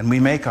 And we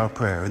make our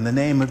prayer in the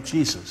name of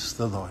Jesus,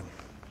 the Lord.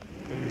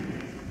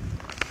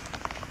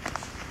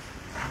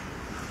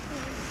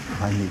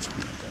 I need to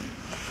be done.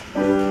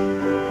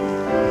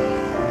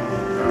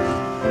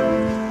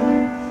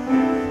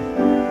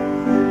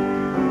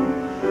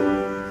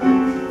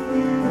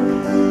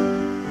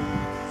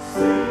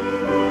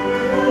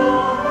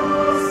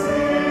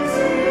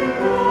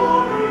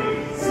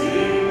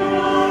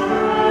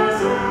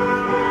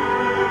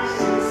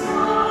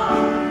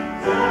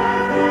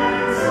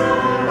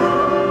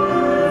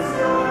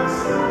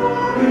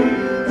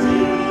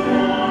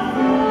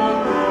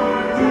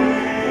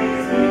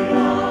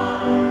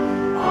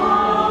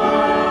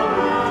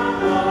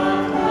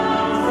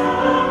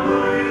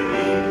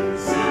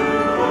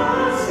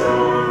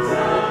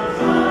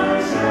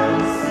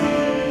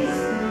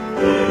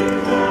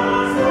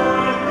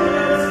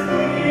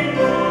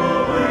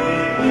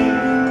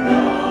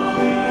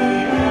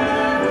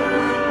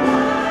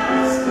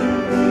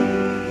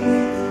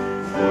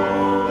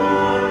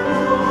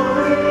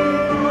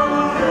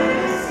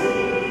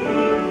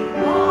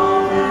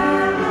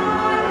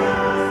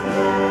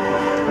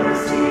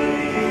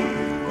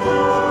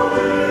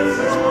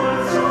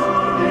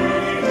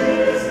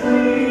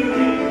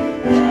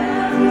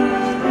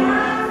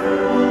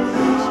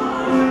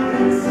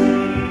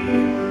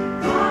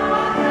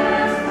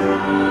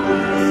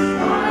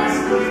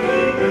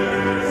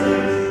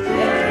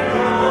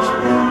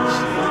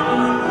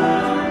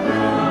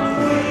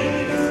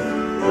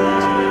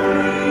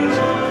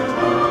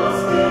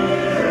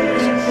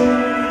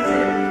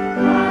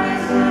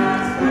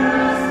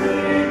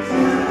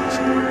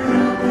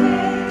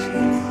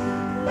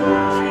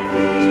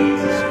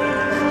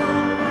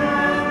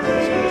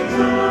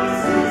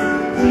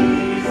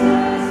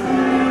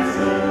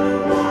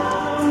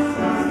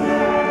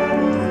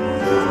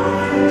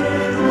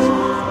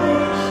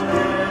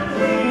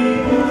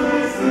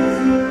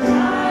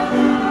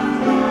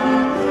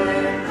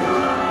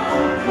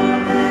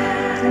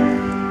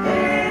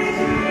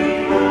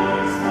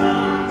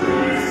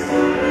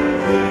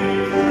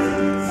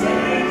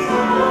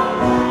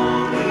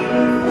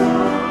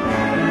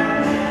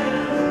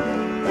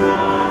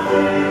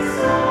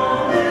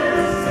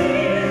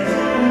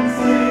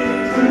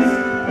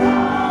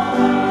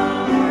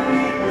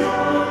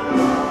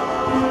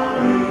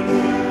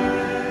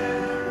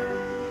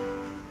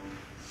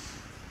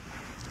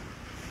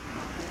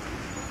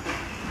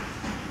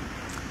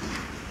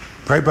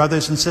 Pray,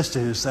 brothers and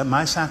sisters, that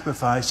my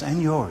sacrifice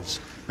and yours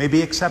may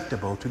be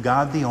acceptable to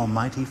God the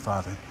Almighty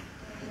Father.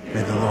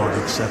 May the Lord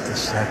accept the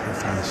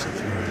sacrifice of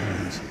your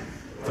hands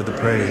for the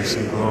praise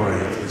and glory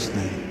of his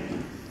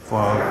name, for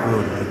our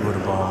good and the good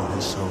of all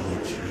his holy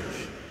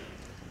church.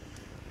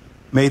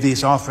 May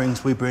these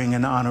offerings we bring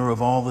in honor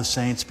of all the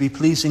saints be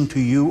pleasing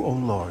to you, O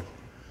Lord,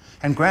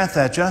 and grant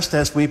that just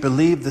as we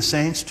believe the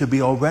saints to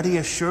be already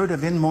assured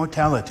of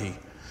immortality,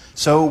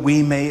 so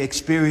we may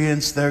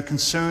experience their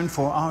concern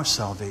for our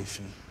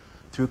salvation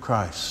through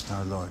Christ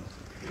our Lord.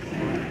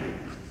 Amen.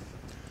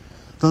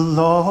 The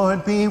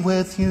Lord be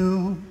with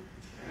you.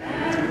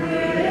 And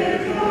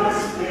with your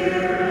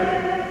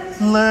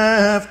spirit.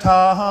 Lift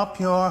up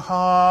your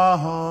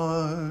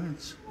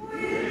hearts.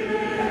 We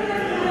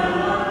lift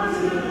up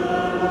to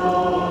the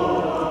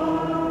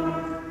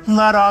Lord.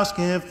 Let us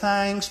give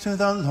thanks to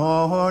the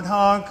Lord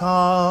our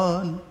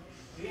God.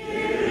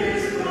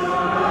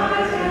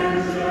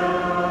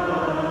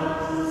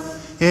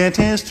 It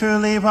is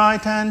truly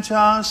right and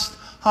just,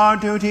 our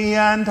duty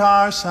and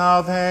our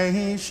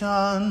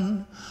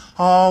salvation,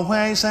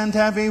 always and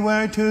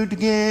everywhere to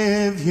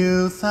give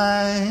you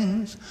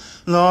thanks,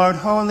 Lord,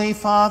 Holy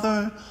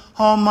Father,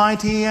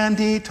 Almighty and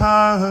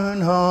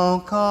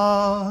eternal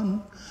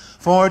God.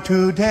 For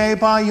today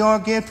by your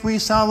gift we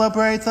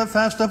celebrate the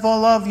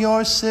festival of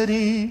your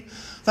city,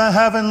 the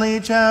heavenly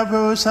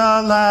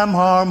Jerusalem,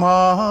 our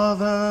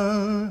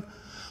mother,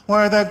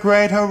 where the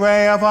great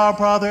array of our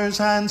brothers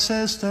and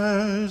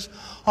sisters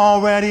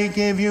already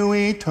give you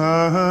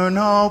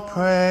eternal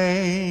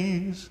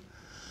praise.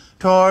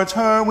 Towards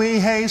her we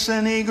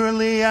hasten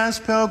eagerly as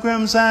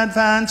pilgrims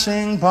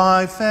advancing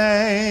by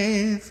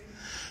faith,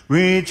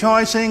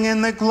 rejoicing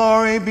in the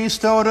glory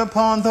bestowed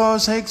upon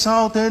those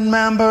exalted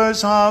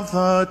members of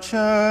the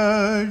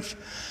church,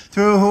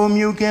 through whom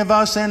you give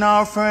us in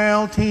our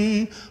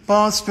frailty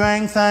both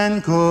strength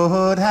and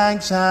good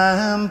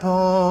example.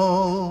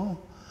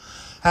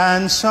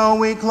 And so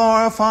we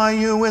glorify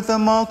you with the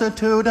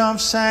multitude of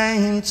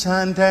saints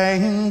and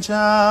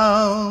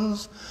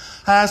angels,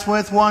 as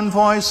with one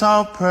voice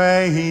of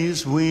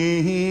praise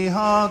we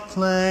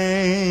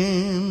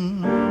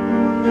acclaim.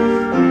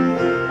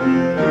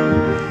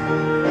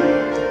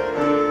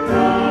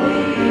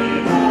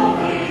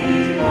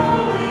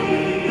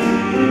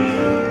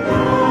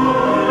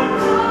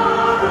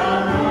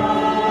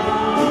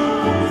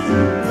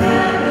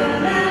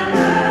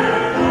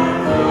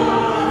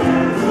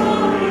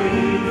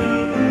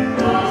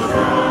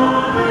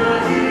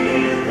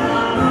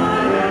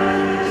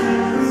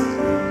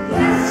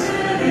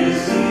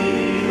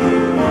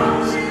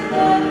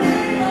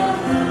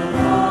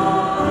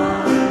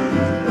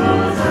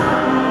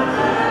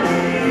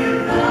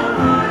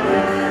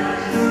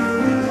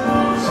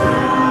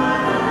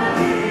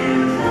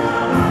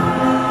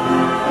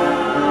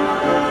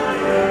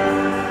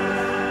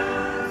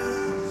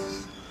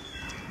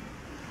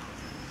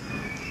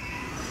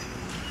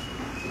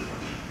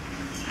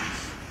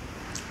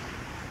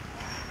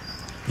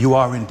 You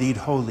are indeed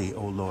holy,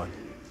 O Lord,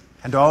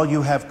 and all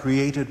you have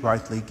created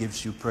rightly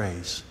gives you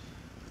praise.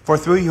 For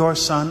through your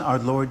Son, our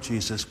Lord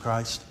Jesus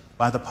Christ,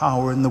 by the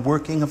power and the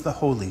working of the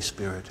Holy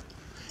Spirit,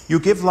 you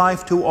give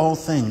life to all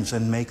things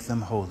and make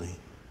them holy.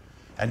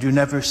 And you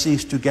never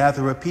cease to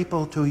gather a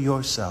people to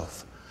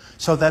yourself,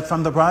 so that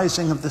from the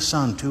rising of the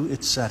sun to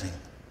its setting,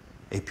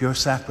 a pure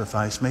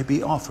sacrifice may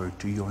be offered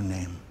to your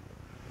name.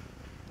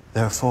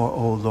 Therefore,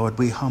 O Lord,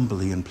 we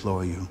humbly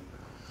implore you,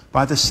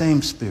 by the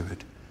same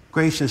Spirit,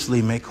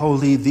 graciously make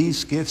holy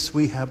these gifts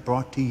we have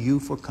brought to you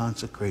for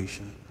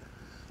consecration,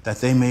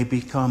 that they may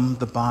become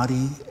the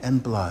body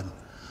and blood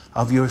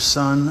of your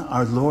Son,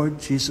 our Lord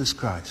Jesus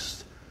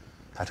Christ,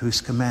 at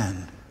whose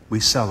command we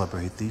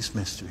celebrate these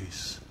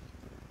mysteries.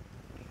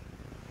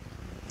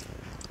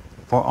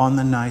 For on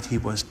the night he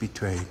was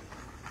betrayed,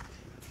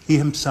 he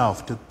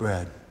himself took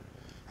bread,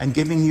 and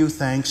giving you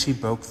thanks, he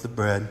broke the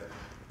bread,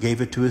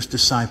 gave it to his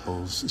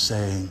disciples,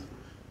 saying,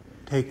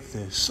 "Take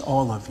this,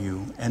 all of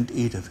you, and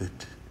eat of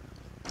it.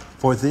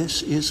 For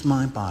this is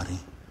my body,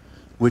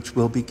 which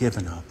will be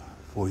given up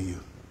for you."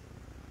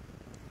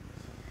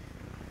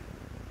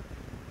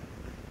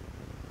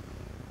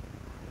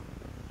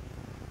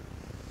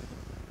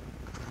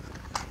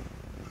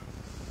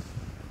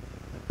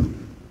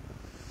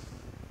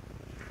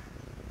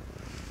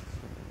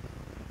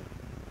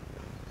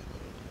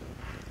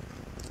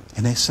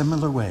 In a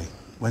similar way,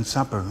 when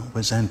supper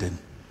was ended,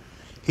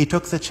 he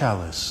took the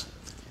chalice,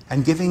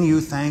 and giving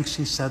you thanks,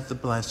 he said the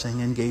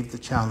blessing and gave the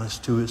chalice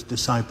to his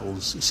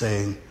disciples,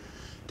 saying,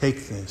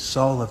 "Take this,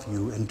 all of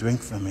you, and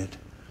drink from it.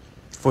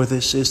 For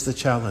this is the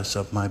chalice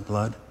of my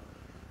blood,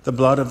 the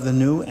blood of the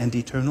new and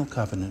eternal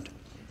covenant,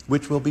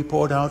 which will be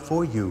poured out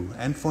for you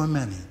and for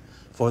many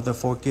for the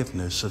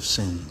forgiveness of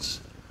sins.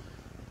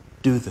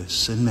 Do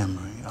this in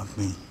memory of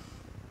me."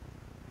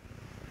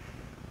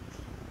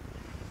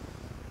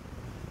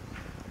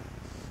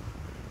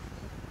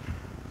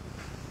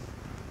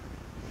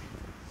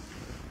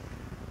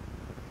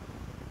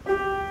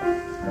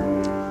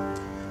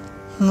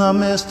 The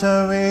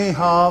mystery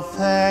of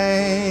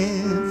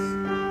faith.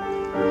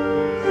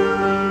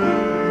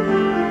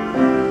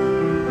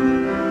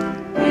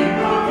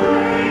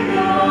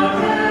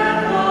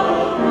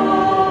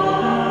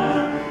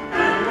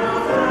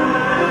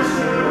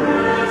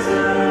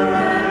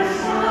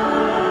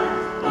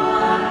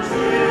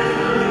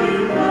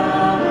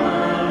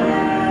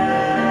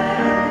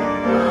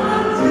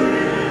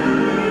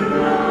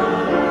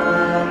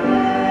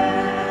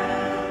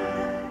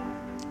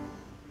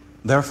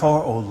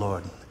 Therefore, O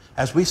Lord,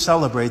 as we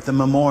celebrate the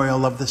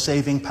memorial of the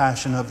saving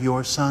passion of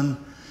your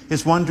Son,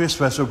 his wondrous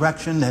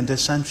resurrection and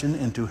ascension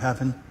into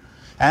heaven,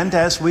 and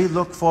as we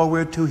look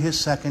forward to his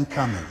second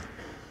coming,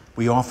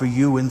 we offer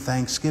you in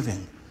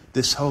thanksgiving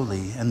this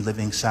holy and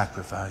living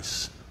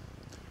sacrifice.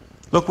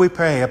 Look, we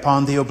pray,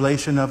 upon the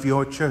oblation of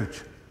your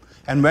church,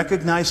 and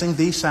recognizing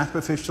the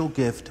sacrificial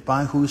gift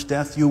by whose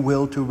death you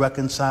will to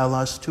reconcile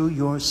us to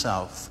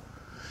yourself,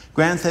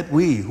 grant that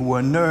we, who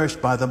are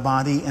nourished by the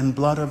body and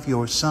blood of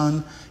your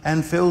Son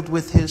and filled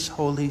with his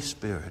Holy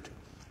Spirit,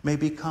 may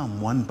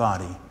become one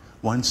body,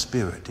 one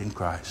spirit in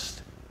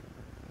Christ.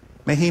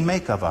 May he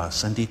make of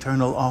us an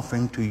eternal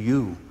offering to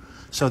you,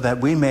 so that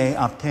we may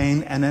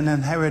obtain an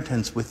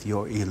inheritance with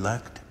your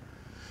elect,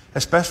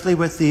 especially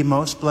with the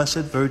most blessed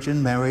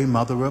Virgin Mary,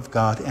 Mother of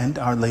God, and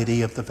Our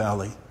Lady of the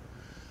Valley,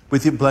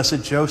 with your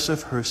blessed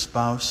Joseph, her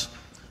spouse,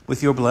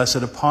 with your blessed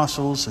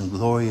apostles and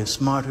glorious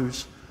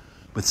martyrs,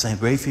 with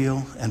St.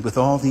 Raphael, and with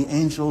all the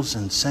angels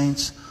and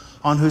saints,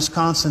 on whose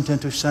constant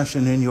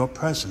intercession in your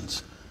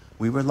presence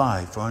we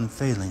rely for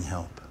unfailing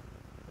help.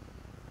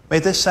 May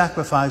this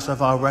sacrifice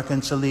of our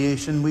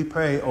reconciliation, we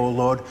pray, O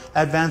Lord,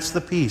 advance the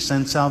peace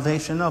and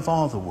salvation of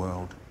all the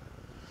world.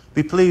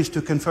 Be pleased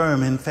to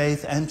confirm in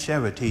faith and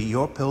charity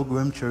your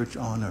pilgrim church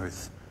on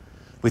earth,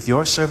 with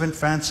your servant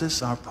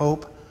Francis, our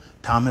Pope,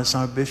 Thomas,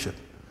 our Bishop,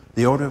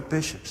 the order of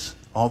bishops,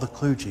 all the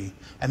clergy,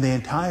 and the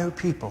entire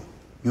people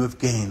you have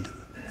gained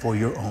for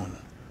your own.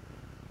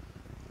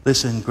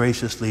 Listen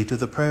graciously to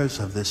the prayers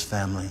of this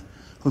family,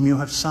 whom you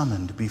have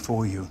summoned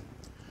before you.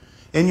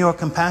 In your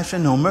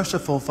compassion, O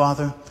merciful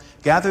Father,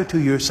 gather to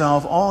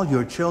yourself all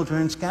your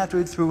children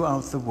scattered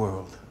throughout the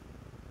world.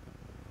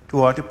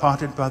 To our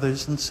departed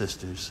brothers and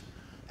sisters,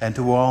 and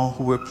to all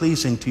who were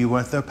pleasing to you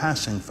at their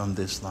passing from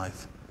this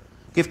life,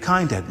 give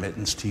kind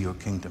admittance to your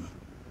kingdom.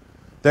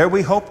 There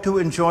we hope to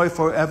enjoy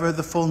forever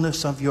the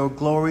fullness of your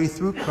glory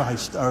through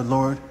Christ our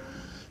Lord,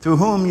 through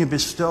whom you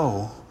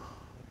bestow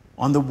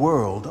on the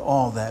world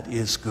all that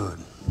is good.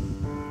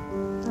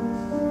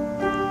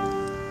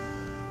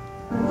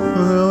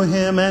 Through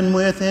him and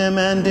with him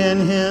and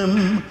in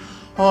him,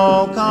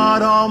 O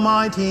God,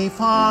 Almighty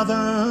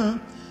Father,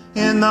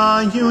 in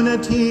the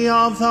unity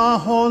of the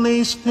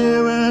Holy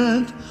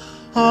Spirit,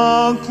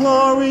 all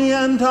glory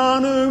and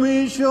honor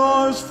is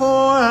yours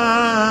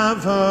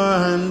forever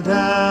and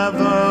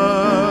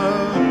ever.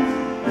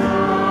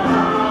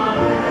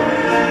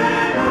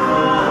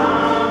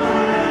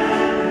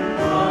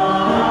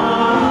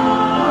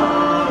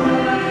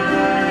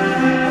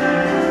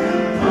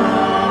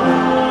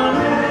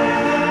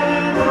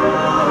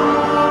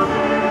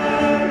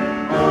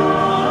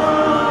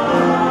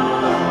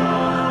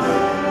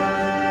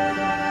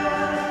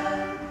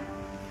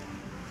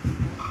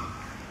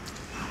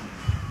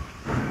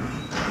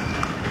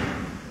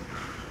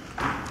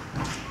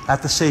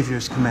 At the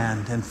Savior's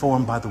command,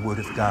 informed by the word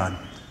of God,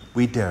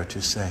 we dare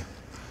to say,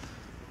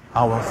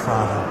 Our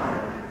Father,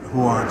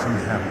 who art in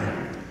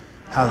heaven,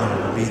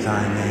 hallowed be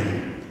thy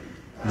name.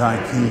 Thy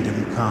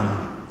kingdom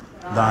come,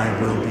 thy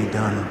will be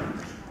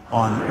done,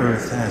 on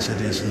earth as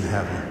it is in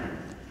heaven.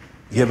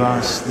 Give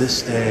us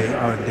this day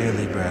our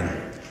daily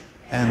bread,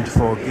 and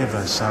forgive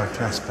us our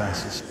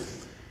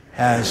trespasses,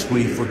 as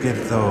we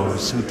forgive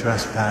those who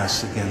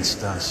trespass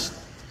against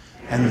us.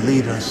 And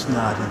lead us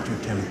not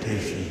into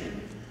temptation,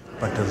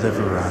 but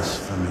deliver us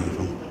from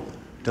evil.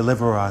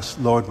 Deliver us,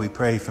 Lord, we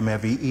pray, from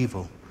every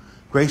evil.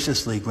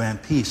 Graciously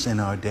grant peace in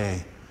our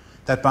day,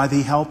 that by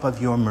the help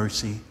of your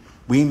mercy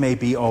we may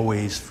be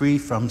always free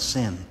from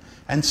sin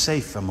and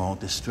safe from all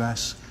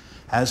distress,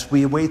 as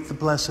we await the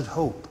blessed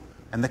hope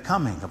and the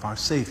coming of our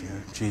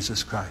Savior,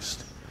 Jesus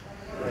Christ.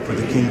 For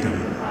the kingdom,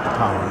 the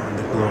power, and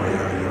the glory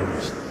are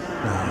yours,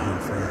 now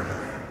and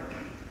forever.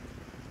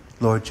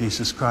 Lord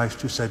Jesus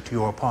Christ, who said to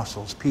your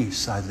apostles,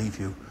 Peace I leave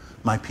you,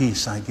 my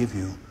peace I give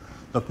you,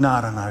 look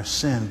not on our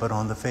sin, but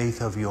on the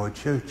faith of your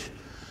church,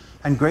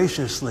 and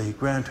graciously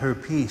grant her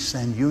peace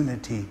and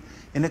unity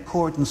in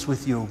accordance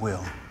with your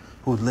will,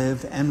 who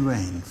live and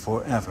reign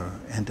forever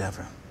and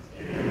ever.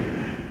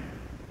 Amen.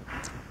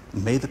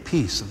 And may the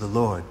peace of the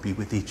Lord be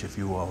with each of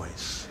you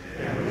always.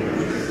 Amen.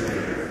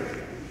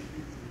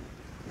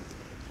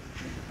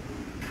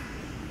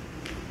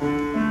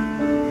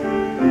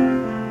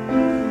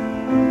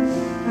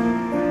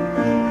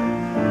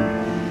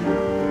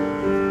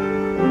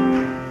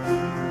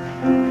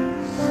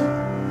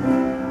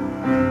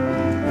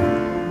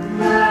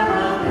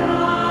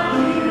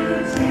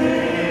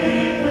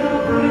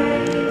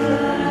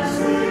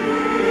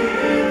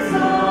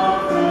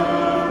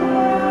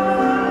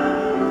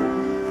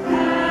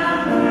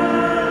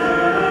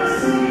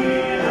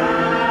 Mercy,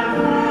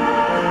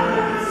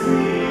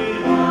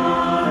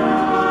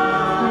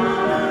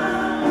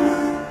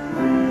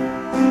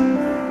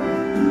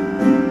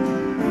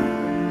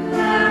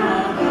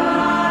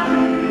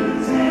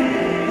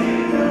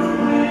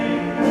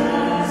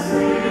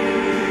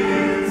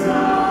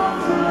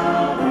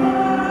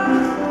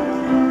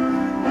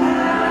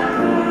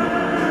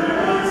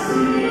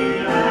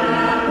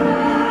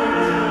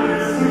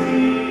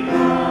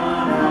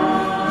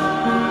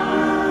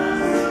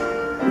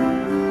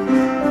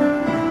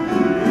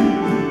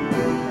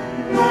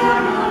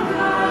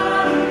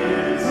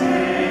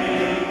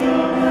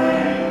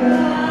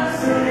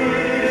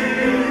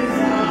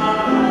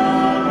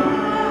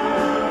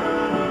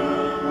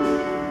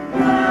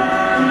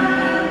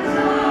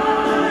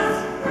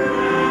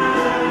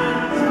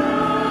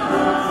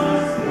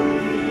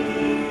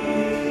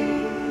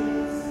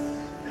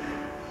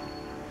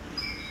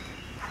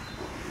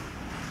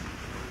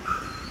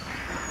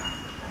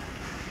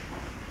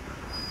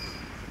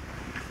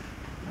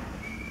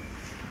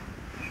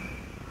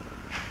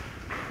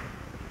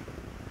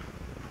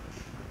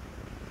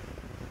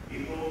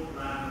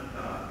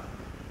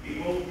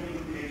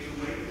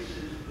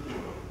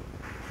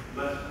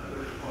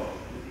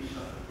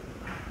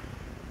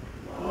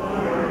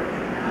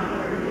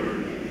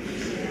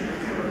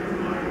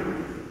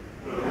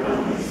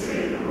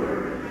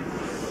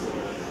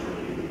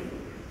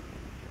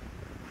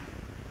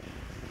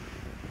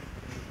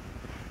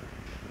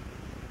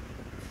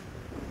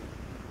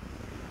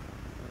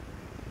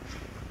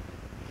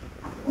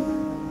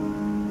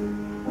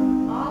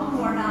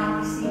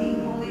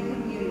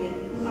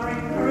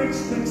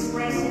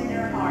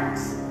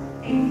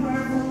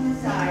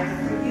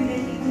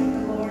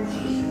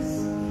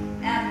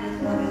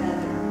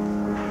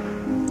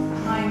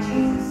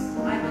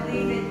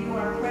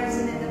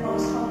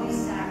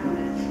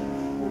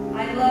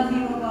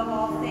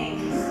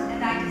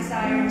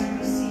 desire to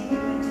receive you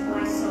into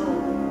my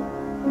soul.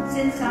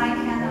 Since I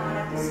cannot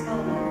at this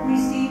moment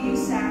receive you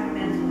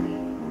sacramentally,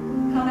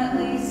 come at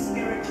least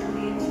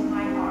spiritually into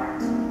my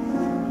heart.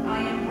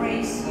 I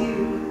embrace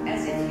you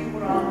as if you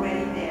were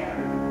already there,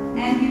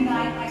 and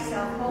unite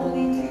myself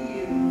wholly to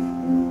you.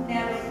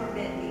 Never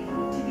permit me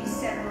to be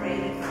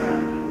separated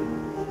from you.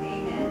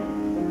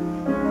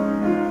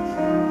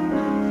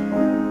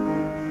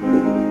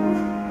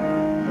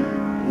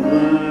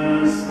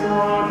 Blessed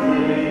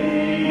are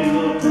they,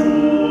 the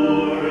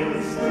poor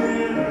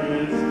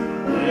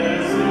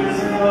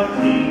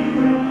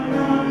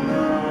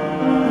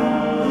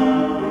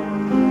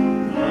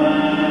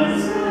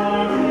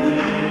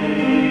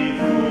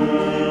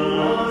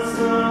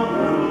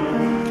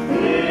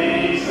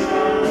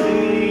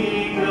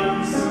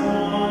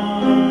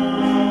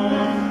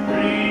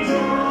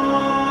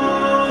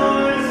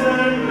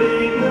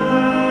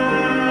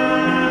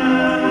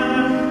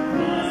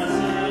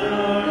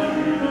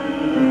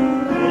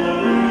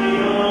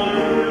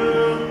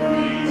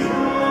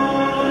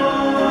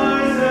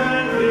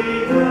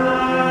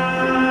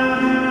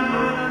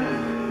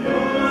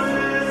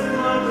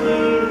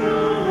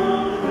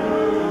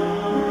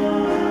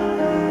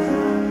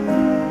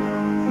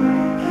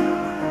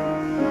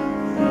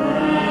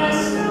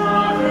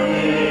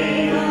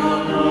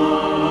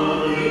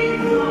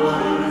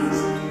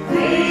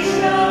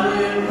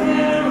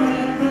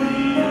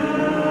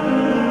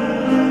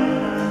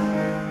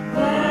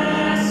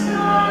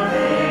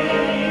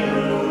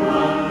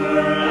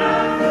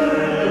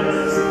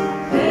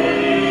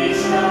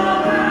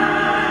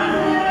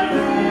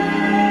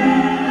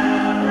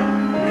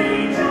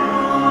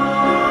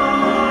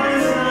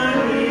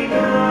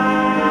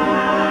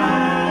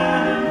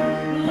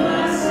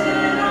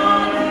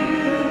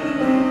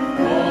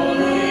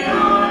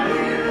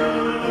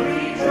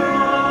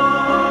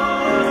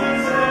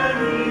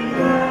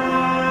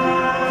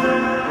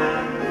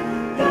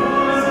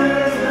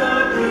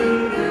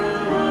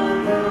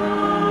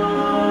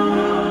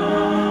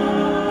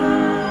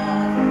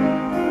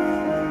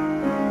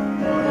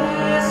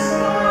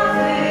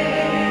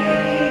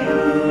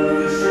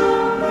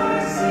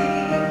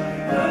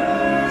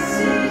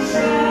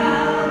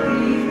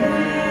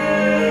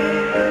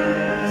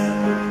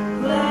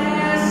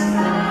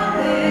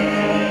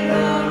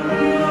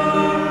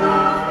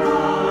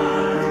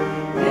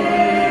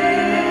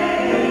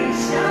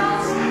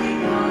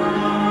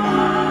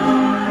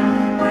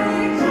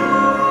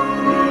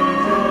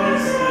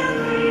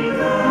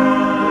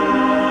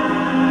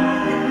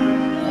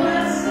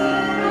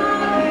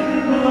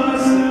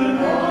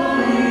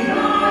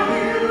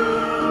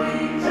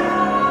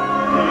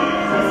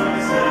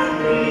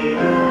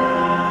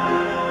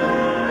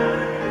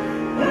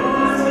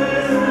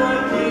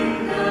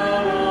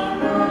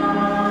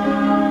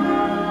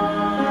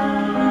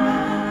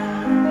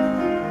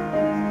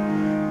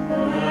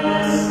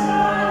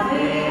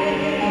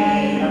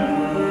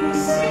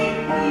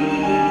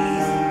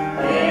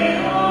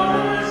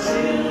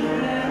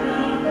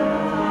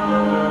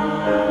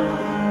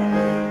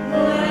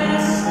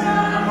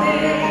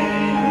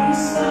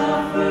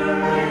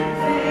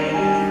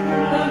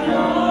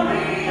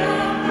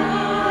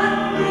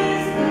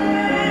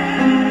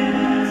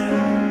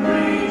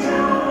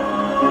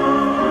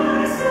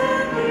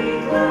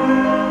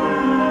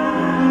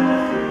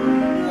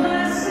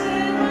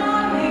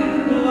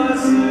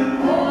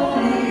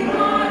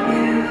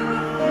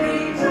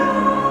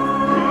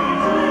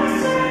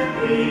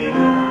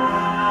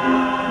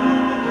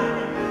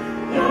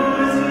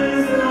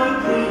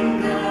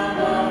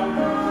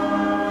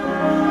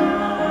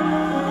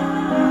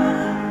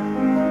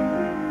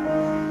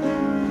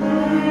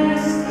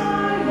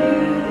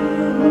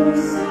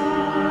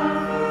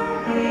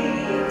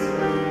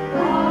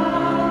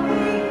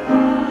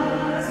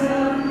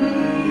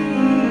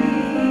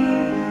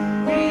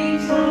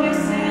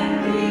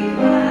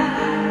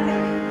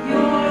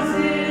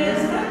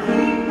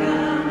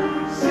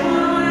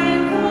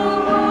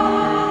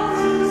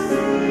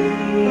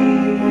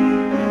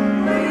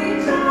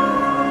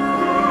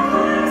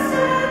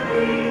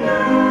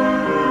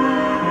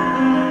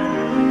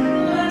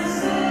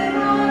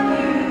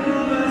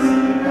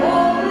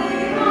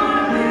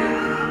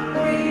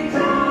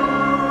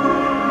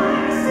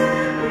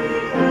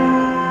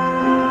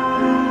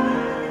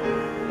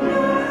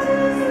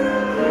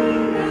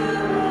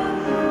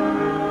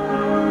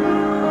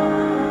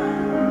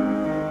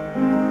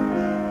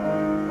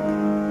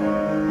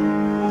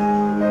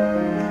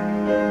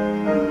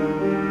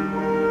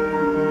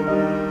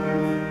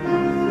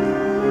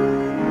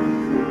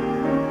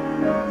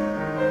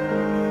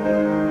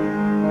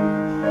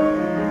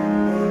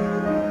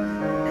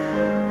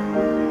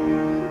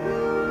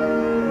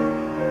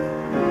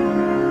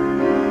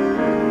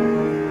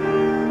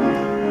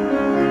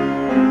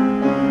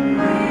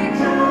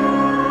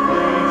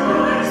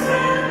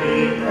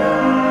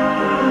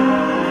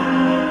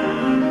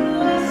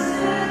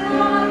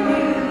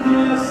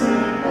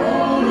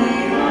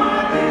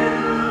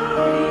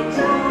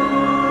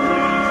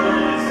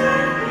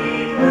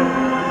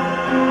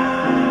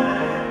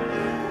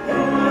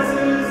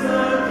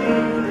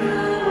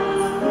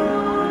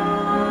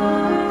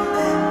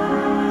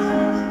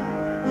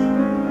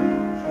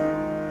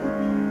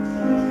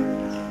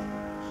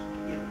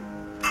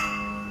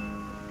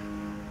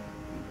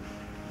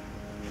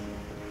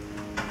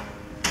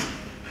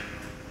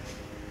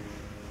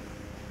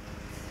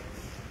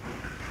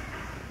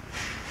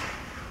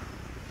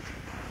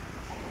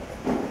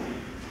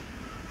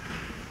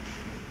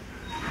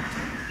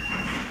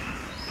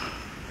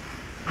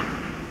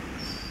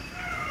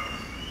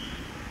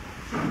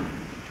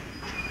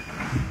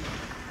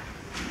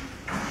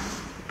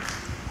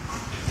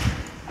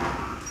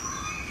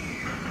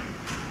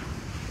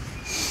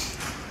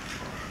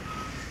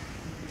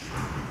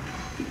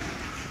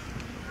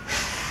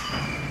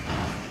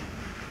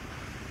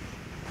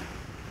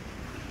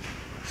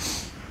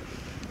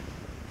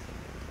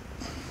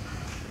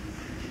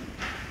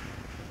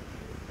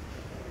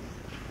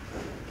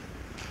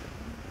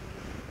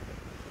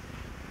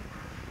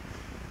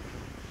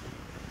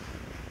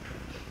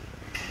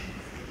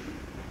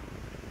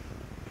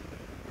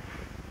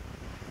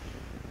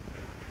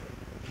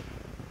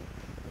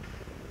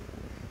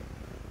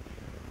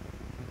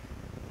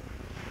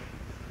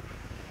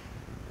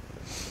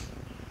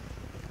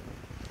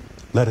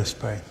Let us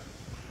pray.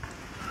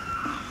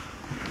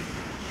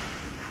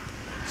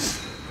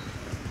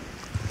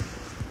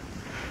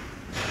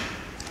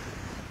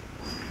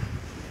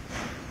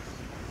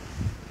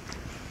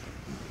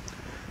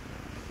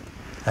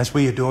 As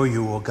we adore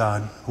you, O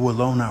God, who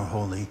alone are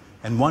holy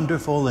and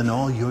wonderful in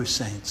all your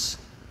saints,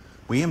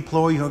 we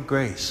implore your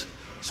grace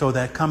so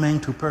that coming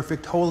to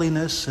perfect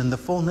holiness in the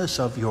fullness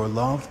of your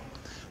love,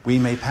 we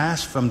may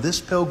pass from this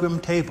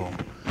pilgrim table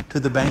to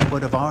the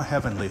banquet of our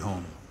heavenly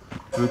home,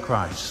 through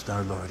Christ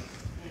our Lord.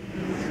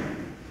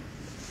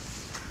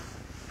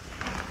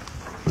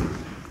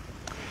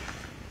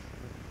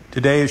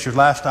 Today is your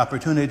last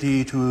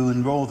opportunity to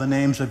enroll the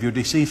names of your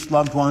deceased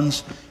loved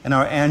ones in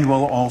our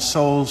annual All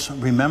Souls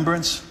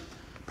Remembrance.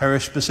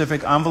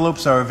 Parish-specific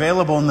envelopes are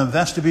available in the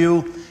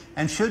vestibule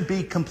and should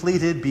be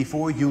completed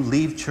before you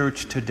leave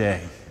church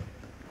today.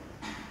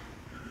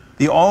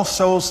 The All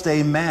Souls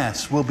Day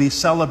Mass will be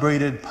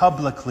celebrated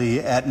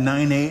publicly at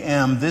 9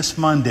 a.m. this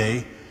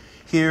Monday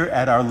here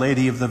at Our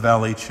Lady of the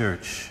Valley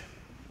Church.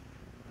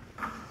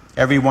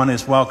 Everyone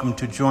is welcome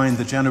to join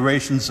the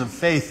Generations of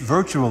Faith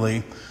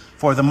virtually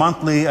for the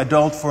monthly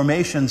adult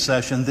formation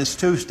session this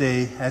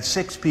Tuesday at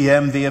 6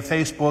 p.m. via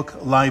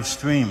Facebook live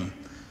stream.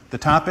 The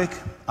topic,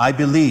 I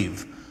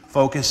Believe,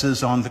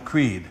 focuses on the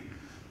Creed.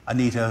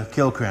 Anita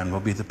Kilcran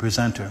will be the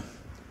presenter.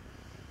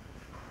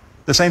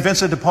 The St.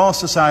 Vincent de Paul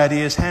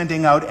Society is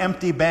handing out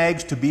empty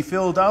bags to be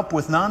filled up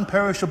with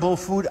non-perishable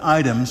food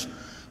items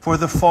for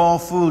the fall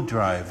food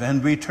drive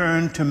and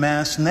returned to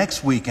Mass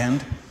next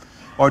weekend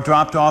or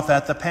dropped off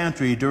at the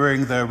pantry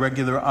during the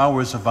regular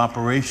hours of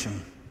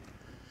operation.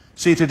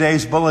 See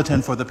today's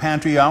bulletin for the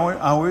pantry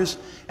hours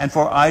and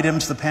for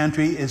items the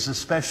pantry is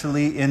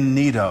especially in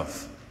need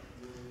of.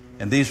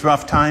 In these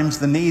rough times,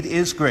 the need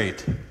is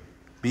great.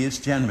 Be as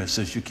generous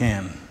as you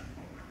can.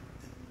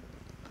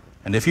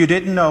 And if you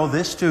didn't know,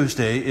 this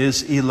Tuesday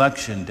is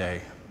Election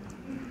Day.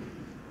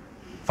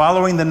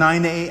 Following the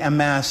 9 a.m.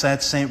 Mass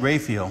at St.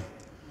 Raphael,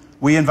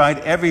 we invite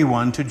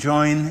everyone to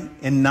join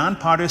in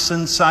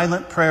nonpartisan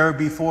silent prayer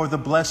before the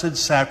Blessed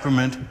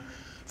Sacrament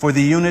for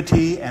the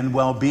unity and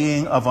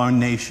well-being of our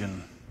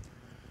nation.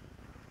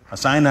 A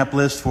sign-up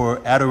list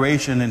for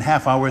adoration in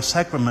half-hour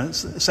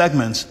segments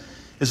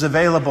is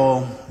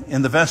available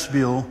in the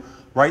vestibule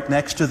right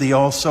next to the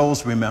All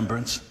Souls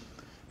Remembrance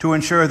to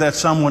ensure that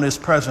someone is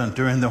present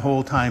during the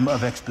whole time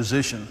of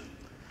exposition.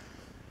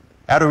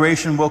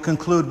 Adoration will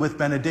conclude with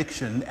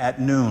benediction at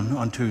noon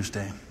on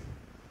Tuesday.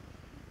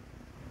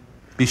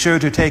 Be sure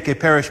to take a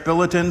parish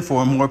bulletin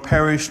for more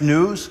parish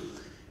news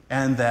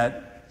and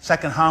that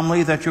second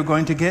homily that you're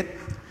going to get.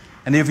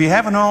 And if you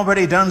haven't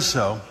already done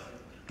so,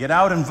 get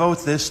out and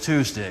vote this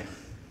Tuesday.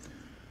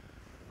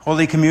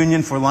 Holy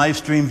Communion for live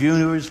stream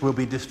viewers will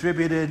be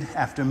distributed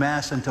after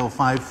Mass until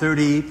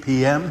 5:30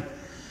 p.m.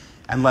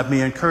 And let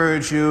me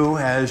encourage you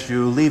as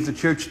you leave the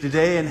church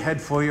today and head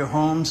for your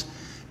homes,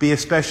 be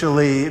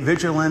especially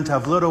vigilant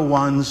of little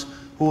ones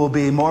who will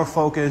be more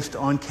focused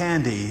on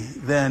candy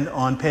than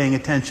on paying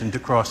attention to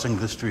crossing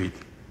the street.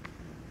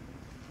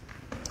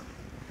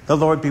 The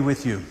Lord be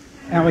with you.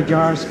 And with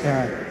your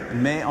spirit.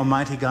 And may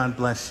Almighty God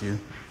bless you,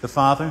 the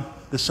Father,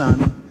 the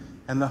Son,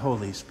 and the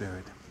Holy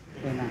Spirit.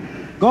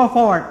 Amen. Go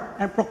forth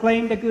and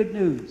proclaim the good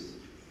news.